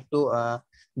to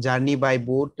journey by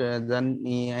boat,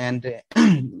 journey and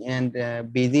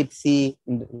visit sea,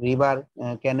 river,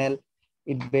 canal.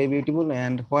 It's very beautiful.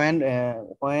 And when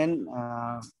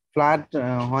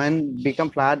become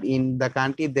flood in the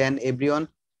country, then everyone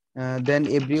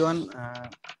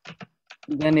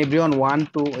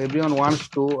wants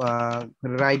to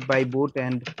ride by boat,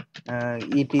 and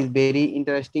it is very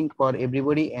interesting for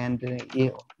everybody, and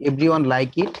everyone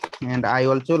like it. And I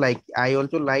also like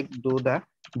do the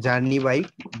journey by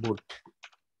boat.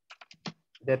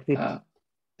 That's it.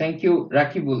 Thank you,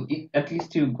 Rakibul. At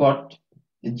least you got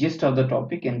the gist of the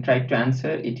topic and tried to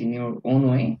answer it in your own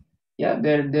way. Yeah,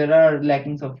 there are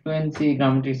lackings of fluency,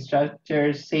 grammatic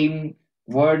structure, same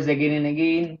words again and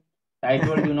again. I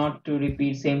told you not to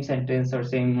repeat same sentence or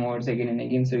same words again and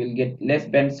again, so you'll get less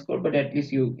band score. But at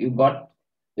least you got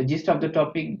the gist of the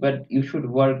topic. But you should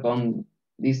work on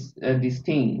these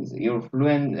things: your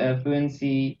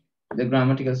fluency, the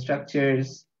grammatical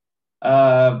structures,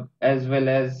 as well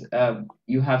as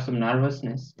you have some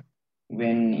nervousness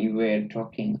when you were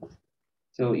talking.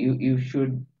 So you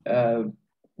should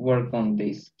work on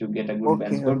this to get a good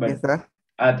band Okay, score. okay, But sir.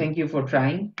 thank you for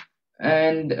trying.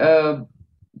 And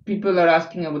people are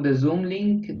asking about the Zoom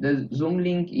link. The Zoom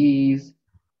link is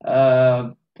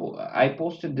I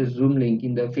posted the Zoom link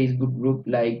in the Facebook group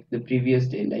like the previous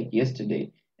day, like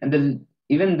yesterday, and the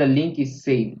even the link is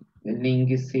same. The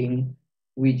link is same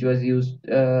which was used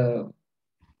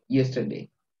yesterday.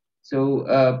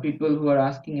 So people who are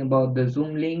asking about the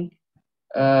Zoom link,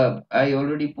 I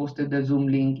already posted the Zoom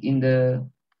link in the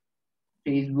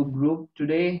Facebook group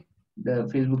today. The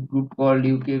Facebook group called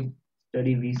UK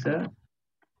Study Visa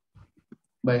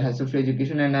by Hassel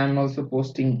Education, and I'm also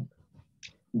posting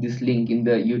this link in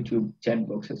the YouTube chat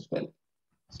box as well.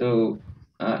 So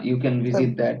you can Sir,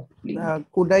 visit that link.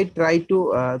 could I try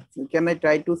to can I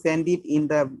try to send it in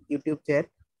the YouTube chat?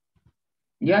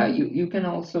 Yeah, you can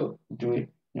also do it,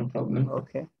 no problem.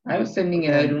 Okay, I was sending it.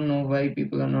 okay, I don't know why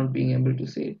people are not being able to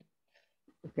see it.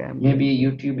 okay, I'm Maybe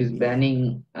doing it. YouTube is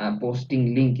banning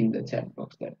posting link in the chat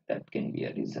box. That can be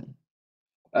a reason.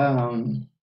 Um,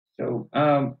 so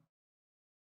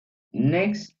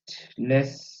next,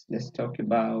 let's talk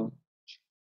about,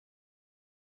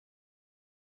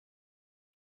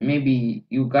 maybe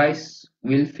you guys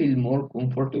will feel more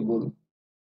comfortable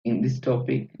in this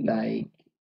topic, like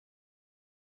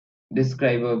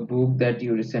describe a book that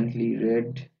you recently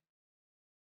read.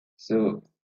 So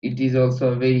it is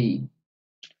also a very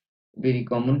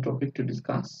common topic to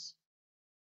discuss.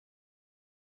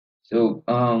 So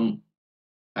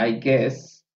I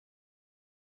guess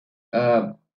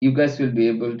you guys will be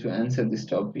able to answer this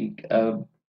topic.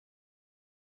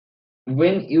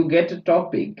 When you get a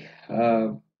topic,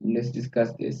 let's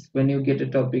discuss this. When you get a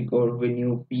topic or when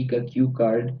you pick a cue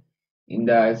card in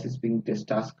the IELTS speaking test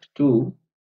task 2,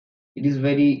 it is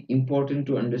very important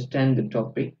to understand the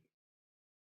topic,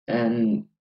 and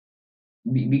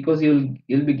because you'll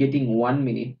be getting 1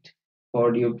 minute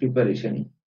for your preparation.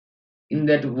 In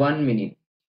that 1 minute,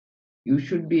 you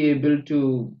should be able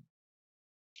to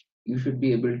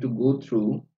go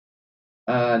through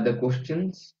the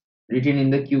questions written in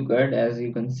the cue card. As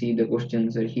you can see, the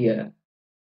questions are here.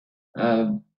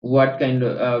 What kind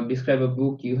of describe a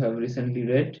book you have recently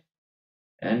read,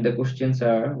 and the questions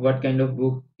are what kind of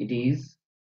book it is,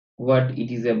 what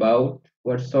it is about,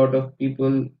 what sort of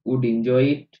people would enjoy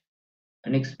it,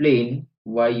 and explain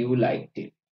why you liked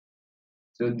it.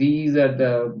 So these are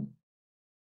the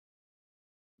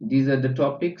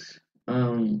topics.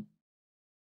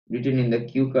 written in the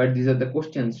cue card. These are the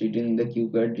questions written in the cue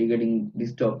card regarding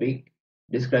this topic.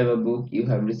 Describe a book you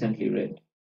have recently read.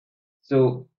 So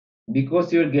because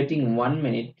you're getting 1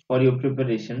 minute for your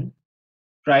preparation,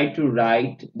 try to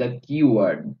write the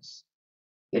keywords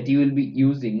that you will be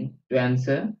using to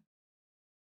answer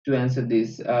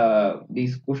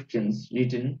these questions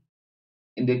written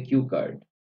in the cue card.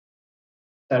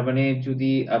 তার মানে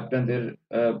যদি আপনাদের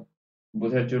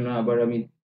বোঝার জন্য আবার আমি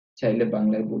চাইলে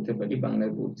বাংলায় বলতে পারি,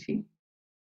 বাংলায় বলছি।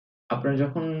 আপনারা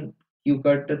যখন কিউ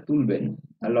কার্ডটা তুলবেন,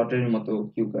 লটারির মতো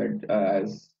cue card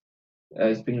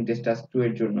speaking test task 2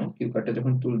 এর জন্য কিউ কার্ডটা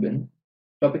যখন তুলবেন,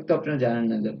 টপিক তো আপনারা জানেন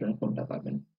না যে আপনারা কোনটা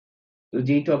পাবেন। তো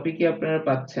যেই টপিকে আপনারা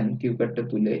পাচ্ছেন কিউ কার্ডটা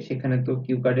তুলে, সেখানে তো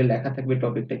কিউ কার্ডে লেখা থাকবে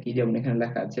টপিকটা কি, যেমন এখানে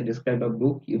লেখা আছে describe a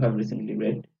book you have recently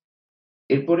red.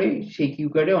 এরপরে সেই কিউ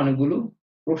কার্ডে অনেকগুলো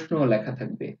প্রশ্নও লেখা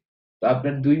থাকবে। তো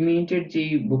আপনার 2 মিনিটের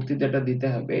যেই বক্তৃতাটা দিতে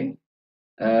হবে,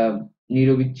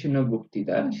 নিরবিচ্ছিন্ন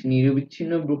বক্তৃতা, সেই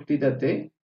নিরবিচ্ছিন্ন বক্তৃতাতে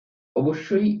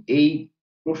অবশ্যই এই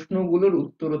প্রশ্নগুলোর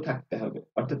উত্তরও থাকতে হবে।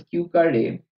 অর্থাৎ কিউ কার্ডে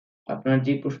আপনার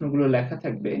যে প্রশ্নগুলো লেখা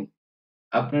থাকবে,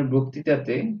 আপনার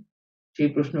বক্তৃতাতে সেই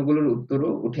প্রশ্নগুলোর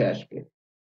উত্তরও উঠে আসবে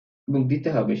এবং দিতে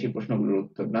হবে সেই প্রশ্নগুলোর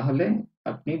উত্তর, না হলে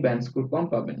আপনি ব্যান্ড স্কোর কম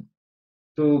পাবেন।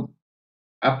 তো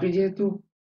আপনি যেহেতু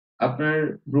আপনার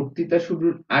বক্তৃতা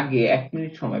শুরুর আগে 1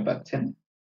 মিনিট সময় পাচ্ছেন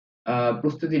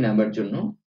প্রস্তুতি নেবার জন্য,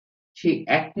 সেই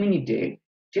 1 মিনিটে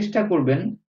চেষ্টা করবেন,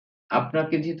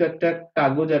 আপনাকে যেহেতু একটা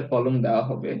কাগজ আর কলম দেওয়া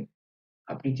হবে,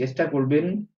 আপনি চেষ্টা করবেন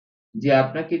যে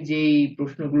আপনাকে যেই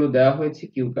প্রশ্নগুলো দেওয়া হয়েছে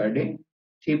কিউ কার্ডে,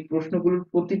 সেই প্রশ্নগুলোর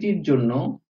প্রতিটির জন্য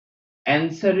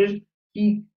অ্যান্সারের কি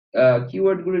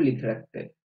কিওয়ার্ড গুলো লিখে রাখতে।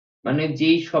 মানে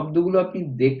যেই শব্দগুলো আপনি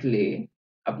দেখলে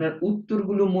আপনার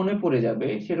উত্তরগুলো মনে পড়ে যাবে,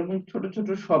 সেরকম ছোট ছোট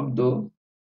শব্দ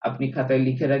আপনি খাতায়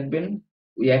লিখে রাখবেন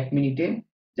ওই 1 মিনিটে,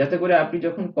 যাতে করে আপনি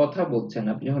যখন কথা বলছেন,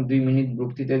 আপনি যখন 2 মিনিট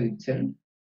বক্তৃতা দিচ্ছেন,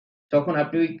 তখন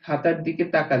আপনি ওই খাতার দিকে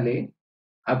তাকালে,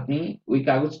 আপনি ওই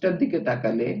কাগজটার দিকে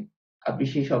তাকালে আপনি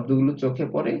সেই শব্দগুলো চোখে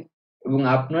পড়ে এবং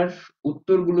আপনার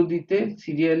উত্তরগুলো দিতে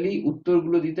সিরিয়ালি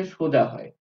উত্তরগুলো দিতে সোজা হয়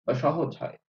বা সহজ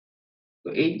হয়। তো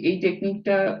এই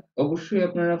টেকনিকটা অবশ্যই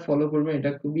আপনারা ফলো করবেন।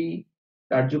 এটা খুবই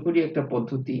কার্যকরী একটা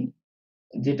পদ্ধতি,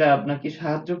 যেটা আপনাকে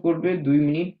সাহায্য করবে 2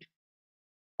 মিনিট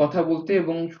কথা বলতে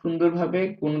এবং সুন্দরভাবে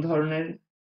কোনো ধরনের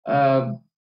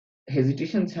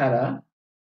হেজিটেশন ছাড়া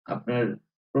আপনার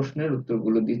প্রশ্নের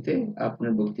উত্তরগুলো দিতে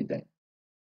আপনার বক্তৃতায়।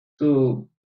 তো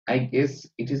I guess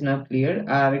it is now clear.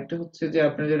 আর একটা হচ্ছে যে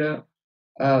আপনারা যারা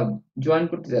জয়েন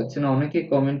করতে যাচ্ছেন, অনেকে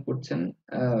কমেন্ট করছেন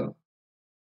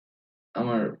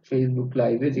আমার ফেসবুক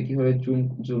লাইভে যে কিভাবে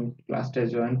জুম ক্লাসটায়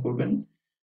জয়েন করবেন।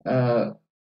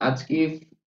 আজকে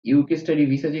ইউকে স্টাডি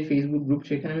ভিসা যে ফেসবুক গ্রুপ,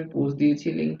 সেখানে আমি পোস্ট দিয়েছি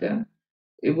লিঙ্কটা,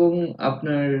 এবং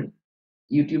আপনার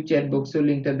ইউটিউব চ্যাট বক্সেও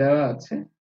লিঙ্কটা দেওয়া আছে।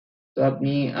 তো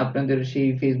আপনি আপনাদের সেই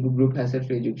Facebook group hassle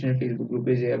free education Facebook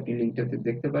গ্রুপে যে আপনি লিঙ্কটাতে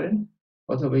দেখতে পারেন,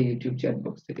 অথবা ইউটিউব চ্যাট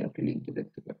বক্স থেকে আপনি লিঙ্কটা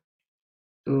দেখতে পারেন।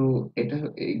 তো এটা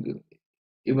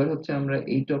এবার হচ্ছে আমরা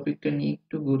এই টপিকটা নিয়ে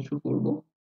একটু গো থ্রু করব।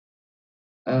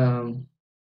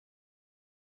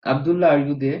 Abdullah, are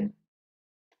you there?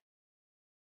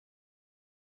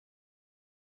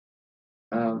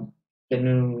 Can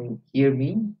you hear me?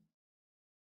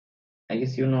 I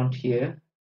guess you're not here.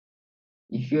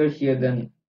 If you're here,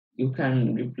 then you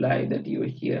can reply that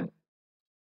you're here.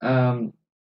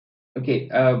 Okay,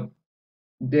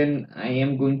 then I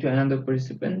am going to another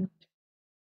participant.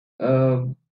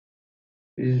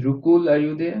 Is Rukul, are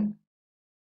you there?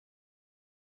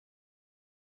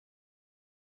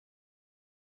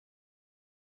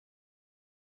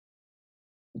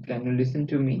 Can you listen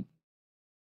to me?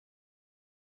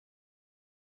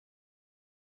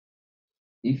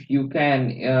 If you can,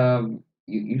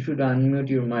 you should unmute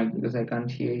your mic because I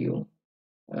can't hear you.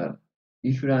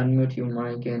 You should unmute your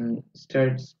mic and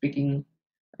start speaking.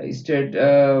 Start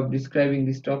describing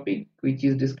this topic, which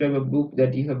is describe a book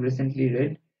that you have recently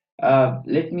read.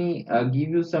 Let me give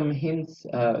you some hints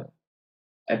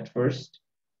at first.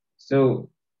 So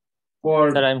for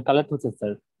Sir, I'm Khaled Hussain,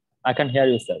 sir. I can hear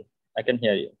you, sir. I can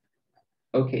hear you.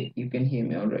 Okay, you can hear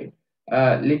me, all right.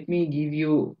 Let me give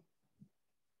you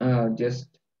just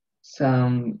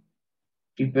some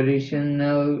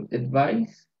preparational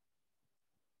advice.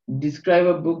 Describe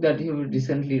a book that you have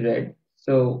recently read.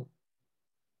 So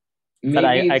Sir,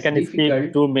 maybe I it's can difficult.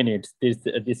 speak 2 minutes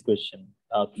this question.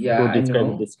 Yeah, to I describe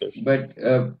know, this question. but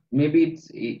maybe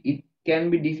it can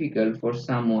be difficult for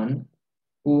someone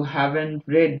who haven't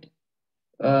read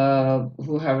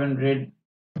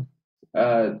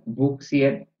books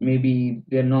yet. Maybe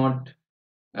they're not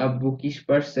a bookish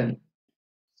person.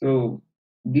 So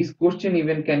this question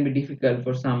even can be difficult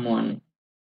for someone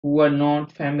who are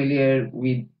not familiar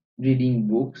with reading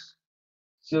books.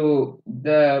 So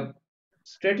the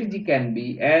strategy can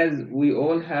be, as we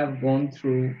have gone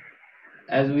through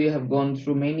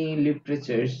many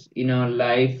literatures in our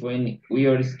life when we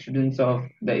are students of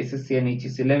the SSC and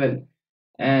HSC level,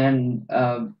 and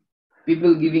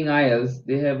people giving IELTS,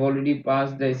 they have already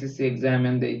passed the SSC exam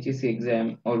and the HSC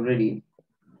exam already.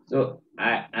 So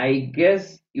I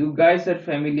guess you guys are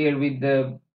familiar with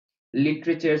the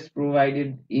literatures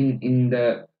provided in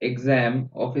the exam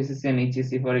of SSC and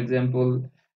HSC. For example,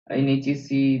 in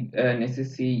HSC and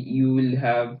SSC, you will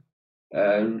have,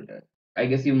 uh, I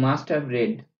guess you must have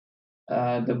read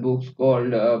the books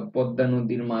called Podda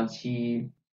Nodir Machi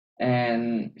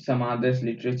and some others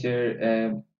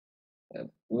literature.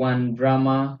 One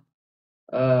drama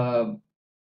uh,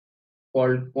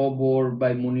 called Kobor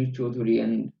by Munir Choudhury,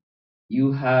 and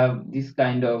you have this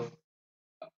kind of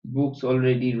books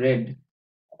already read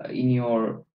in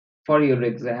your for your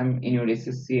exam in your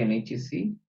SSC and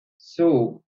HSC.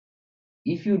 So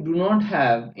if you do not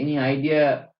have any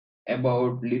idea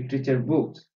about literature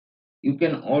books, you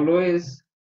can always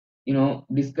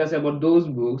discuss about those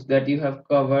books that you have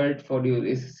covered for your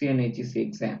SSC and HSC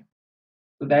exam.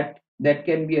 So that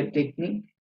can be a technique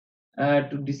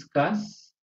to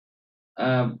discuss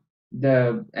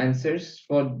the answers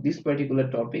for this particular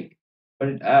topic.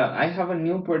 But I have a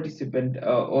new participant,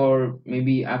 or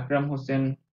maybe Akram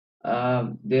Hussain.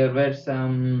 There were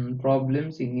some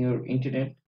problems in your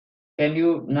internet. Can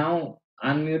you now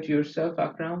unmute yourself,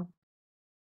 Akram?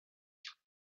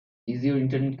 Is your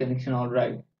internet connection all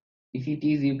right? If it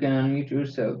is, you can unmute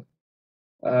yourself.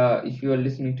 If you are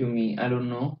listening to me, I don't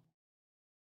know.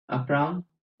 Akram,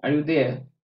 are you there?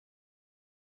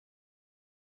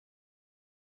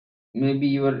 Maybe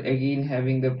you are again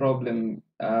having the problem.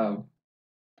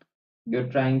 You're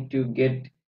trying to get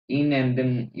in and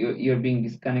then you're being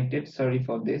disconnected. Sorry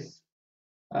for this.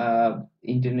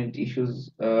 Internet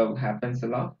issues happens a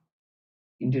lot.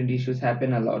 Internet issues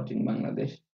happen a lot in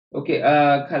Bangladesh. Okay,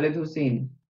 Khaled Hussein,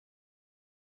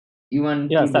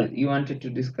 Yeah, sir. you wanted to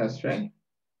discuss, right?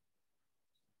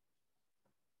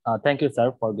 Thank you,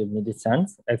 sir, for giving me this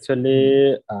chance.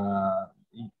 Actually,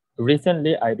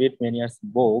 recently I read many years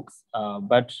books,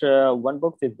 but one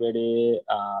book is very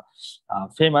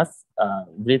famous.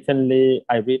 Recently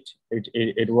I read it.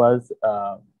 It was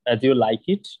As You Like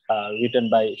It, written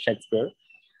by Shakespeare.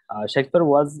 Shakespeare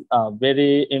was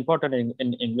very important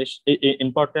in English,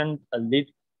 important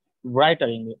lead writer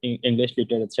in English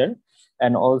literature,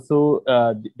 and also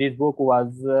this book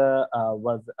was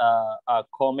a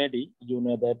comedy. You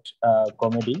know that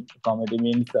comedy. Comedy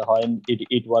means when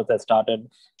it was started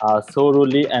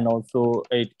thoroughly, and also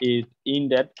it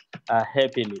ended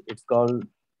happily. It's called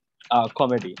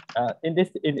comedy. In this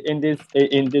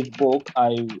book,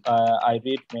 I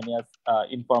read many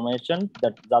information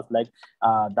that just like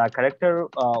the character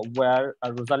where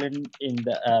Rosalind is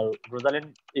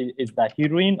the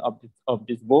heroine of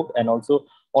this book, and also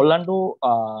Orlando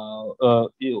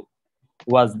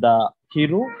was the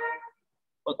hero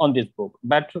on this book.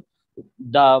 But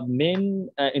the main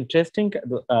interesting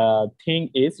thing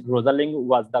is Rosalind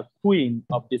was the queen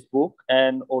of this book,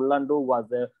 and Orlando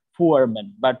was a poor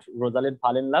man. But Rosalind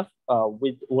fell in love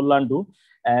with Orlando,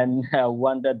 and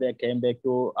one day they came back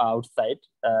to outside.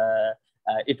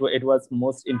 It was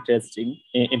most interesting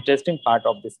part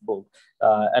of this book,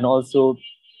 and also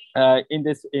in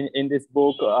this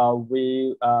book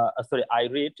I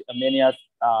read many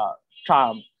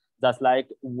terms, just like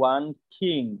one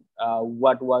king,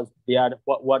 what was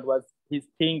his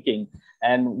thinking,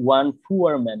 and one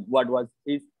poor man, what was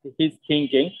his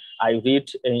thinking. I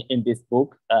read in this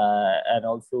book, and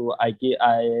also I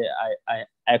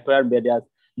acquire various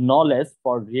knowledge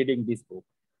for reading this book.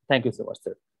 Thank you so much,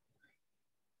 sir.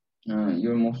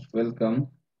 You're most welcome.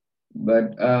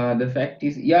 But the fact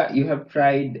is, yeah, you have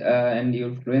tried and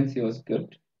your fluency was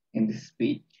good in this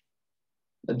speech.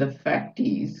 But the fact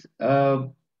is,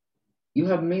 you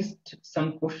have missed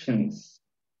some questions.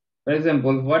 For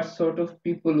example, what sort of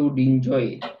people would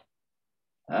enjoy it?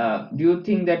 Do you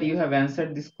think that you have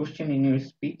answered this question in your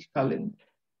speech, Khalid?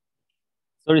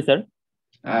 Sorry, sir.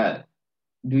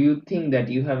 Do you think that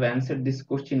you have answered this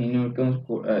question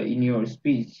in your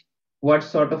speech? What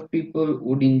sort of people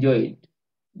would enjoy it?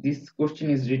 This question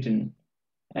is written,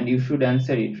 and you should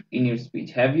answer it in your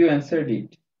speech. Have you answered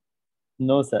it?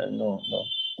 No, sir. No.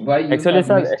 Why you Actually, have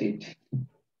sir. missed it?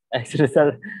 Actually,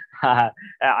 sir,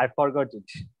 I forgot it.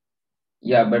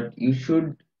 Yeah, but you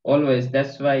should always.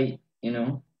 That's why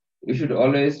you should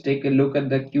always take a look at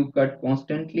the cue card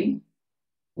constantly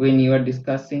when you are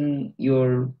discussing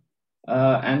your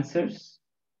answers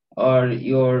or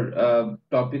your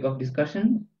topic of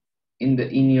discussion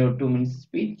in your 2 minutes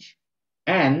speech.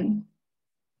 And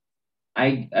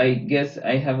I guess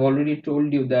I have already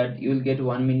told you that you will get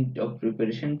 1 minute of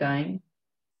preparation time.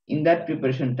 In that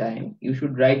preparation time, you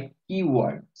should write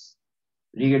keywords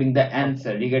regarding the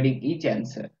answer, regarding each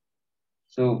answer.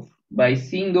 So by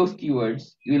seeing those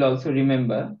keywords, you will also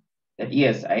remember that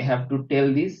yes, I have to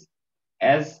tell this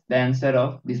as the answer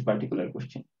of this particular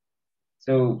question.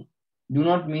 So do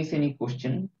not miss any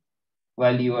question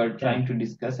while you are trying to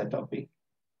discuss a topic.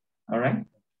 All right.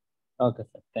 Okay,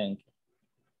 sir. Thank you.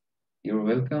 You're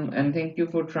welcome, and thank you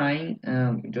for trying.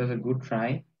 It was a good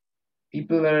try.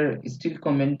 People are still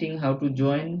commenting how to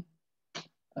join.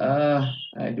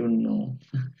 I don't know.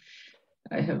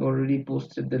 I have already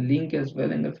posted the link as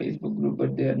well in the Facebook group,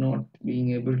 but they are not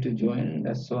being able to join.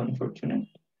 That's so unfortunate.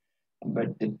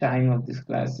 But the time of this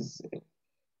class is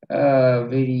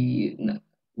very.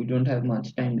 We don't have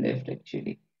much time left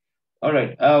actually. All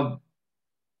right.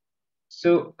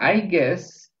 So I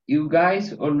guess you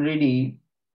guys already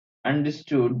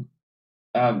understood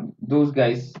those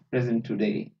guys present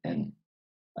today, and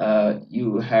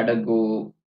you had a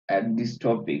go at these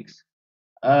topics.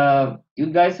 You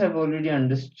guys have already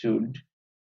understood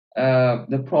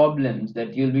the problems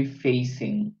that you'll be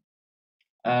facing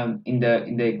in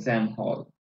the exam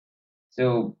hall.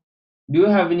 So, do you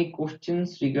have any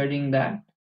questions regarding that?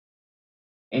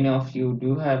 Any of you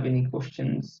do have any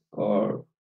questions, or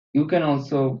you can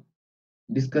also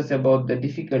discuss about the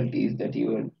difficulties that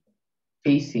you are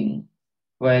facing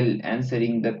while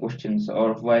answering the questions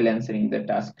or while answering the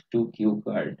task 2 cue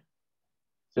card.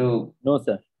 So, No,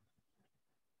 sir.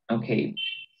 okay.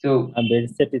 So, I'm very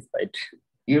satisfied.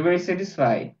 you're very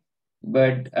satisfied,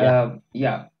 but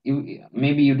yeah, you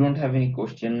maybe you don't have any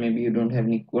question, maybe you don't have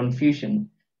any confusion,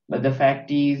 but the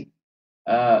fact is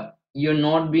you're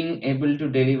not being able to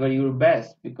deliver your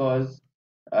best because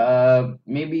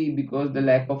maybe because the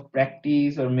lack of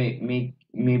practice, or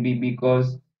maybe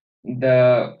because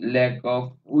the lack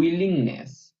of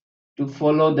willingness to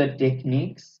follow the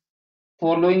techniques.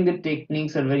 Following the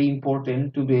techniques are very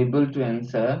important to be able to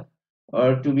answer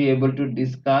or to be able to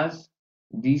discuss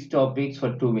these topics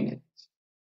for 2 minutes.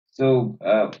 So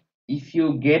if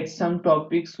you get some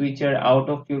topics which are out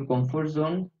of your comfort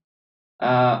zone,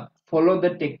 follow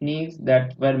the techniques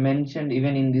that were mentioned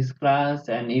even in this class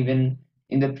and even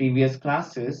in the previous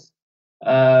classes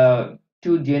to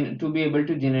be able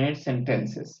to generate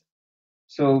sentences.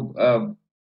 So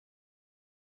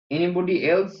anybody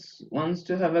else wants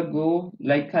to have a go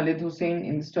like Khalid Hussein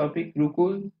in this topic?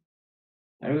 Rukul,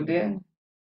 are you there?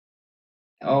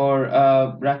 Or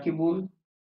Rakibul?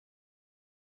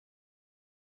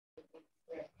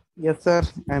 Yes, sir.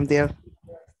 I'm there.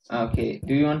 Okay.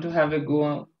 Do you want to have a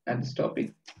go at this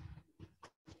topic?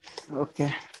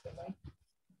 Okay.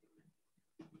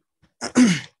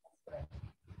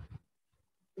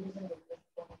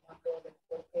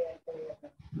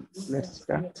 Let's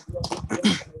start.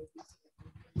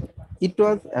 It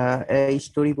was a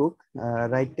storybook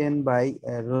written by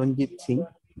Ranjit Singh.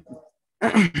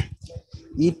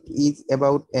 It is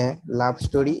about a love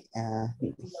story.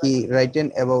 He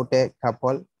written about a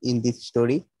couple in this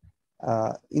story.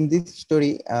 In this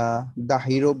story, the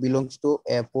hero belongs to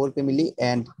a poor family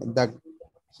and the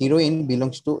heroine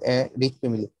belongs to a rich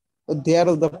family. So there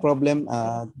was the problem.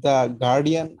 The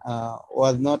guardian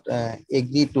was not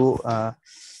agree to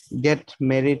get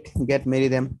marry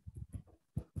them.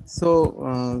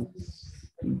 So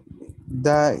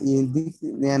the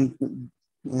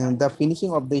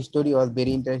finishing of the story was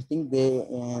very interesting. They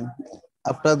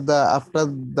after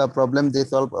the problem, they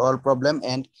solve all problem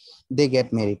and they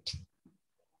get married.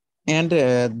 And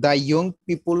the young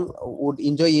people would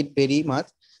enjoy it very much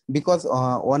because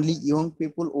only young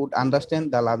people would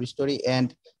understand the love story,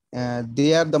 and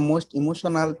they are the most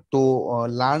emotional to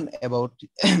learn about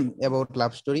about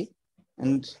love story.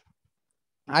 And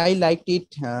I liked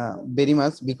it very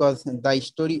much because the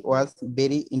story was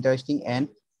very interesting, and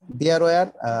there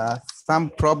were some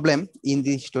problem in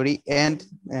the story, and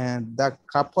the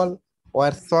couple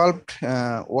were solved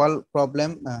all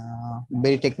problem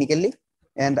very technically,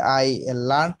 and I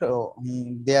learned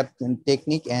their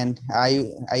technique, and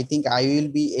I think I will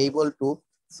be able to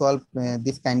solve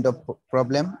this kind of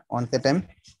problem on the time.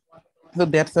 So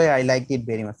that's why I liked it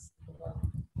very much.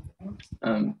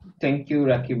 Thank you,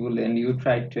 Rakibul, and you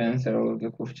tried to answer all of the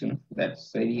questions.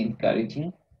 That's very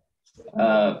encouraging.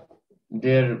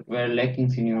 There were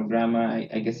lackings in your grammar.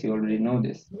 I guess you already know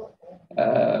this.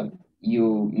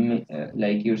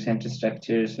 Like your sentence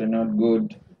structures were not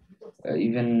good.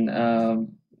 Even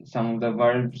some of the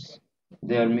verbs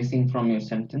they are missing from your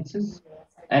sentences.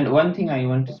 And one thing I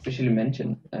want to especially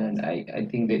mention, and I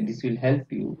think that this will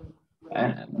help you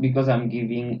and because I'm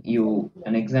giving you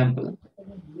an example,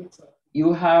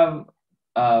 you have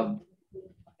uh,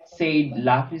 said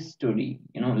love story,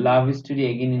 love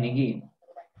story again and again,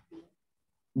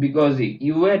 because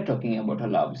you were talking about a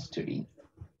love story.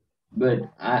 But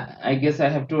I guess I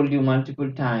have told you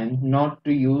multiple times not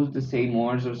to use the same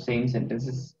words or same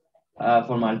sentences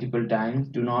for multiple times.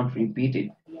 Do not repeat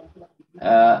it.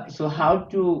 So how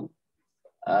to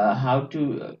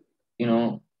you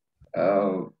know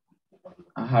uh,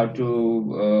 how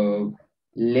to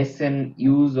lessen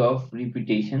use of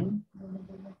repetition?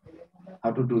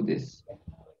 How to do this?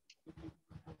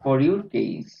 For your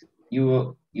case,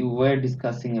 you were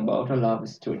discussing about a love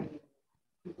story,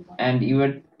 and you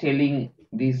were telling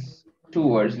these two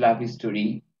words love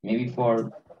story maybe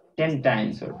for 10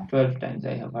 times or 12 times.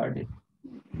 I have heard it.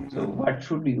 So what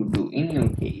should you do in your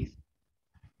case?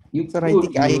 You Sir, I could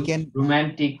think I use can.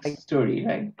 romantic I, story,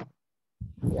 right?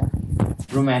 yeah.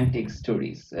 Romantic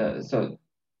stories. So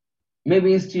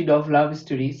maybe instead of love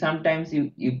story, sometimes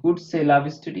you could say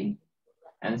love story,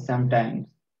 and sometimes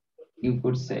you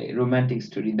could say romantic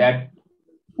story. That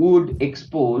would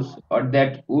expose, or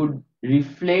that would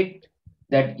reflect,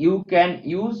 that you can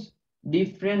use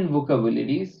different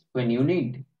vocabularies when you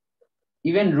need.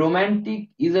 Even romantic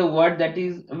is a word that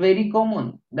is very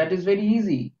common, that is very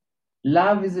easy.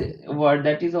 Love is a word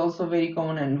that is also very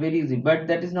common and very easy, but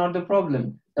that is not the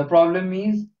problem. The problem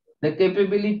is the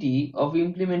capability of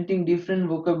implementing different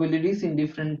vocabularies in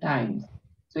different times.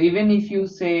 So even if you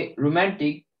say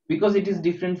romantic, because it is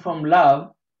different from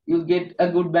love, you'll get a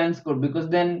good band score, because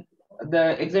then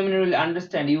the examiner will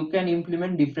understand you can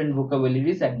implement different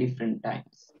vocabularies at different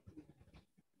times.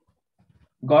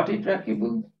 Got it,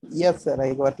 Rakibul? Yes, sir,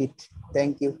 I got it.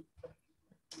 Thank you.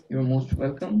 You're most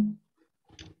welcome.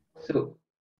 So,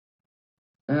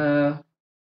 uh,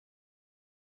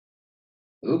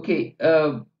 okay,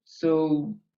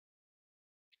 so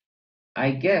I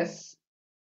guess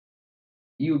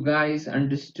you guys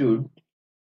understood,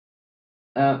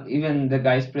 even the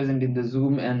guys present in the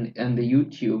Zoom and the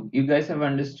YouTube, you guys have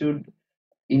understood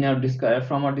in our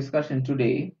from our discussion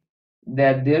today,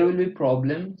 that there will be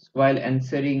problems while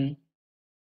answering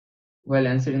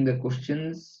the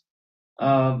questions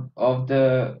of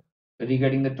the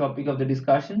regarding the topic of the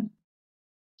discussion,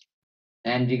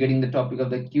 and regarding the topic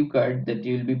of the cue card that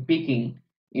you will be picking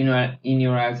in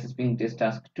your IELTS speaking test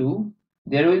task 2.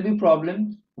 There will be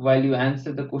problems while you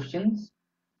answer the questions.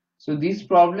 So these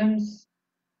problems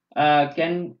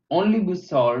can only be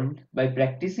solved by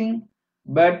practicing,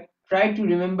 but try to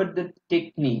remember the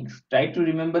techniques, try to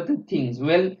remember the things.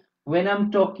 Well, when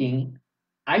I'm talking,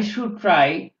 I should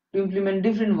try to implement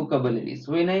different vocabularies.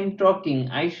 When I'm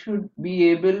talking, I should be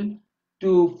able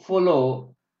to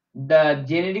follow the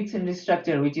generic sentence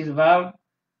structure, which is verb,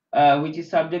 which is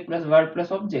subject plus verb plus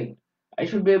object. I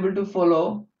should be able to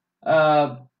follow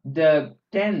the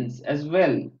tense as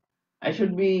well. I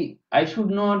should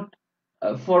not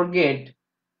forget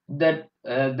that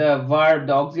the verb,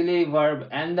 the auxiliary verb,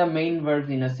 and the main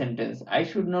verb in a sentence. I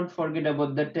should not forget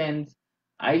about the tense.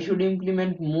 I should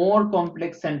implement more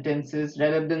complex sentences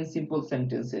rather than simple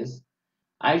sentences.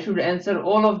 I should answer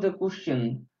all of the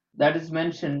question that is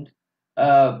mentioned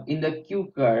in the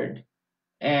cue card.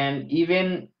 And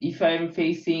even if I am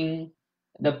facing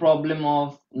the problem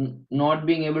of not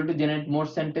being able to generate more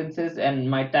sentences and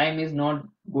my time is not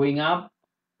going up,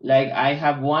 like I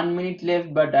have 1 minute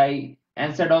left but I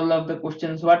answered all of the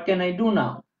questions, what can I do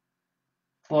now?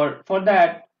 For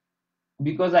that,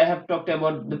 because I have talked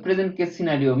about the present case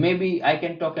scenario, maybe I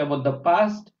can talk about the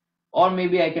past, or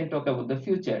maybe I can talk about the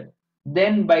future.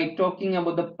 Then by talking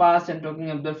about the past and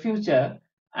talking about the future,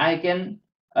 I can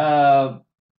uh,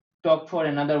 talk for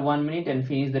another 1 minute and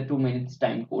finish the 2 minutes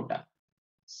time quota.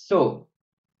 So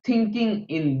thinking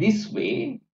in this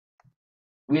way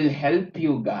will help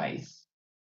you guys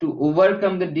to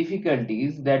overcome the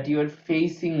difficulties that you are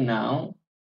facing now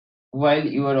while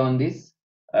you are on this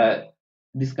uh,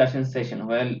 discussion session,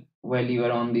 while you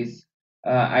are on this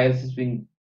IELTS speaking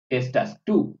test task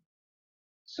 2.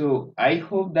 So I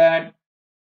hope that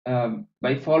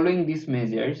by following these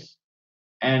measures,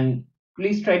 and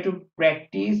please try to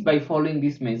practice by following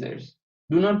these measures.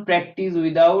 Do not practice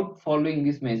without following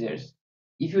these measures.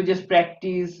 If you just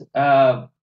practice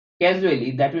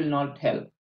casually, that will not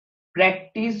help.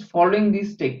 Practice following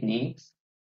these techniques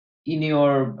in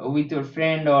your with your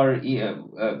friend, or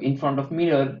in front of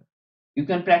mirror. You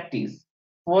can practice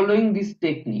following these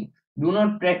techniques. Do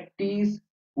not practice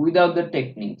without the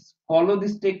techniques. Follow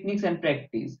these techniques and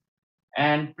practice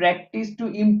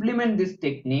to implement these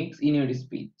techniques in your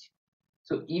speech.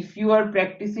 So if you are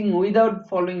practicing without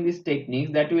following these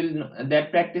techniques,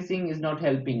 that practicing is not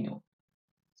helping you.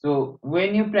 So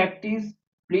when you practice,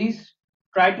 please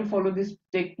try to follow these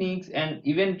techniques and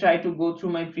even try to go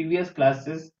through my previous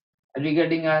classes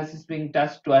regarding IELTS speaking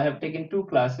task 2. I have taken 2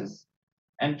 classes,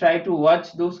 and try to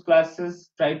watch those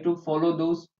classes, try to follow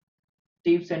those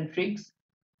tips and tricks,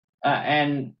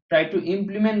 and try to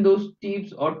implement those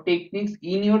tips or techniques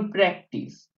in your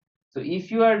practice. So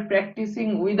if you are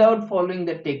practicing without following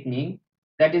the technique,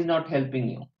 that is not helping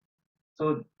you.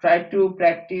 So try to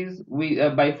practice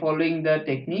by following the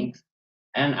techniques,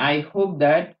 and I hope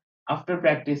that after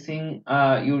practicing,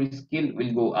 your skill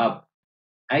will go up.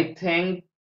 I thank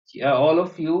all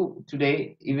of you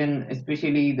today, even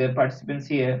especially the participants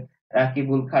here,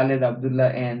 Rakibul, Khaled, Abdullah,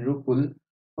 and Rukul,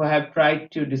 who have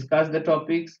tried to discuss the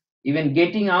topics, even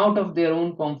getting out of their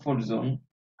own comfort zone.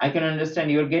 I can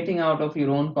understand you're getting out of your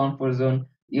own comfort zone.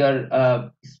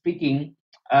 You're speaking,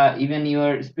 even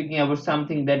you're speaking about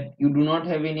something that you do not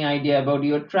have any idea about.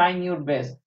 You're trying your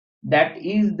best. That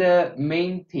is the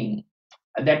main thing.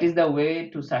 That is the way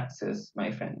to success,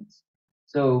 my friends.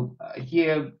 So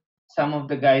here, some of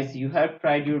the guys, you have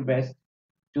tried your best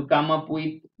to come up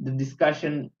with the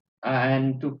discussion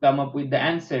and to come up with the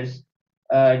answers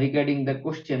regarding the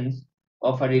questions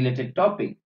of a related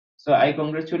topic. So I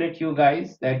congratulate you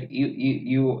guys that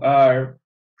you are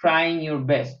trying your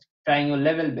best, trying your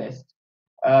level best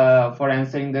for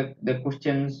answering the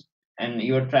questions, and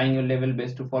you are trying your level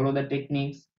best to follow the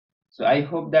techniques. So I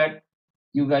hope that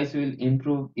you guys will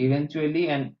improve eventually,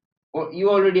 and or you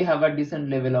already have a decent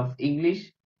level of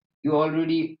English. You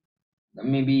already,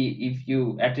 maybe if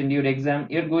you attend your exam,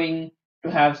 you're going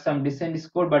to have some decent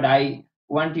score, but I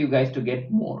want you guys to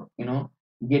get more,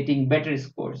 getting better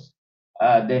scores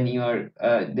than your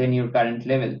current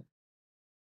level.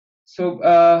 So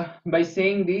by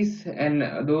saying this,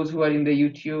 and those who are in the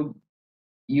YouTube,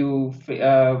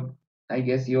 I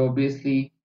guess you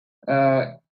obviously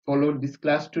uh, followed this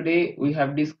class today. We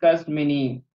have discussed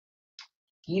many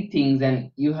key things,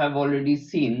 and you have already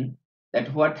seen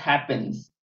that what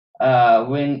happens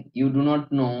when you do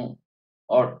not know,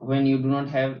 or when you do not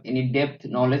have any depth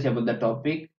knowledge about the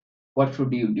topic. What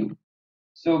should you do?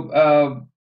 So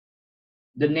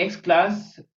the next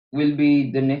class will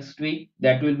be the next week.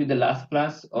 That will be the last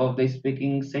class of the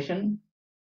speaking session.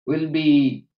 We'll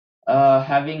be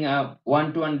having a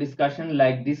one-to-one discussion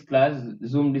like this class,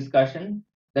 Zoom discussion.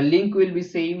 The link will be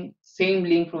same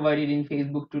link provided in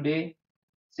Facebook today,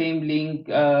 same link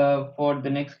for the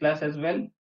next class as well.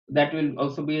 That will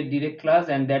also be a direct class,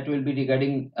 and that will be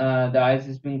regarding the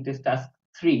IELTS speaking test task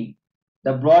 3,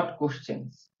 the broad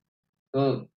questions.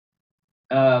 So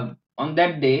on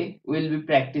that day, we'll be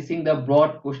practicing the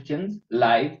broad questions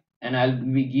live, and I'll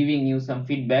be giving you some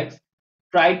feedbacks.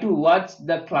 Try to watch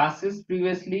the classes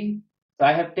previously. So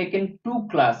I have taken 2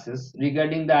 classes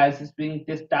regarding the IELTS speaking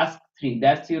test task 3.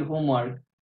 That's your homework.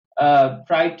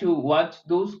 Try to watch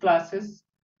those classes,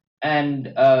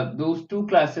 and those 2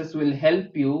 classes will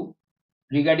help you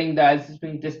regarding the IELTS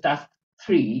speaking test task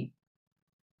 3.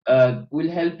 Will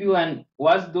help you, and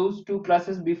watch those 2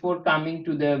 classes before coming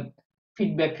to the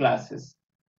feedback classes.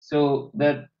 So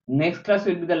the next class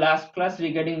will be the last class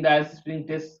regarding the IELTS speaking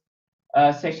test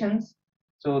sessions.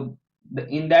 So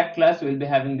in that class we'll be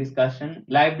having discussion,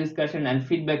 live discussion, and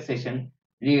feedback session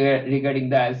regarding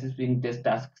the IELTS speaking test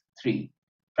task 3.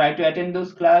 Try to attend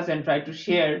those class and try to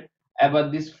share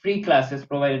about these free classes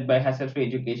provided by Hassel Free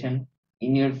Education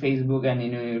in your Facebook and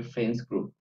in your friends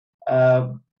group.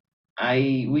 Uh,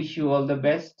 I wish you all the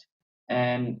best,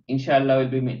 and inshallah, we'll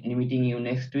be meeting you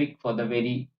next week for the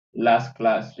very last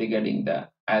class regarding the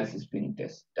IELTS speaking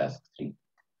test task 3.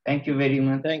 Thank you very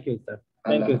much. Thank you, sir.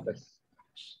 Thank Allah you, sir. Hafiz.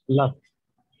 Love.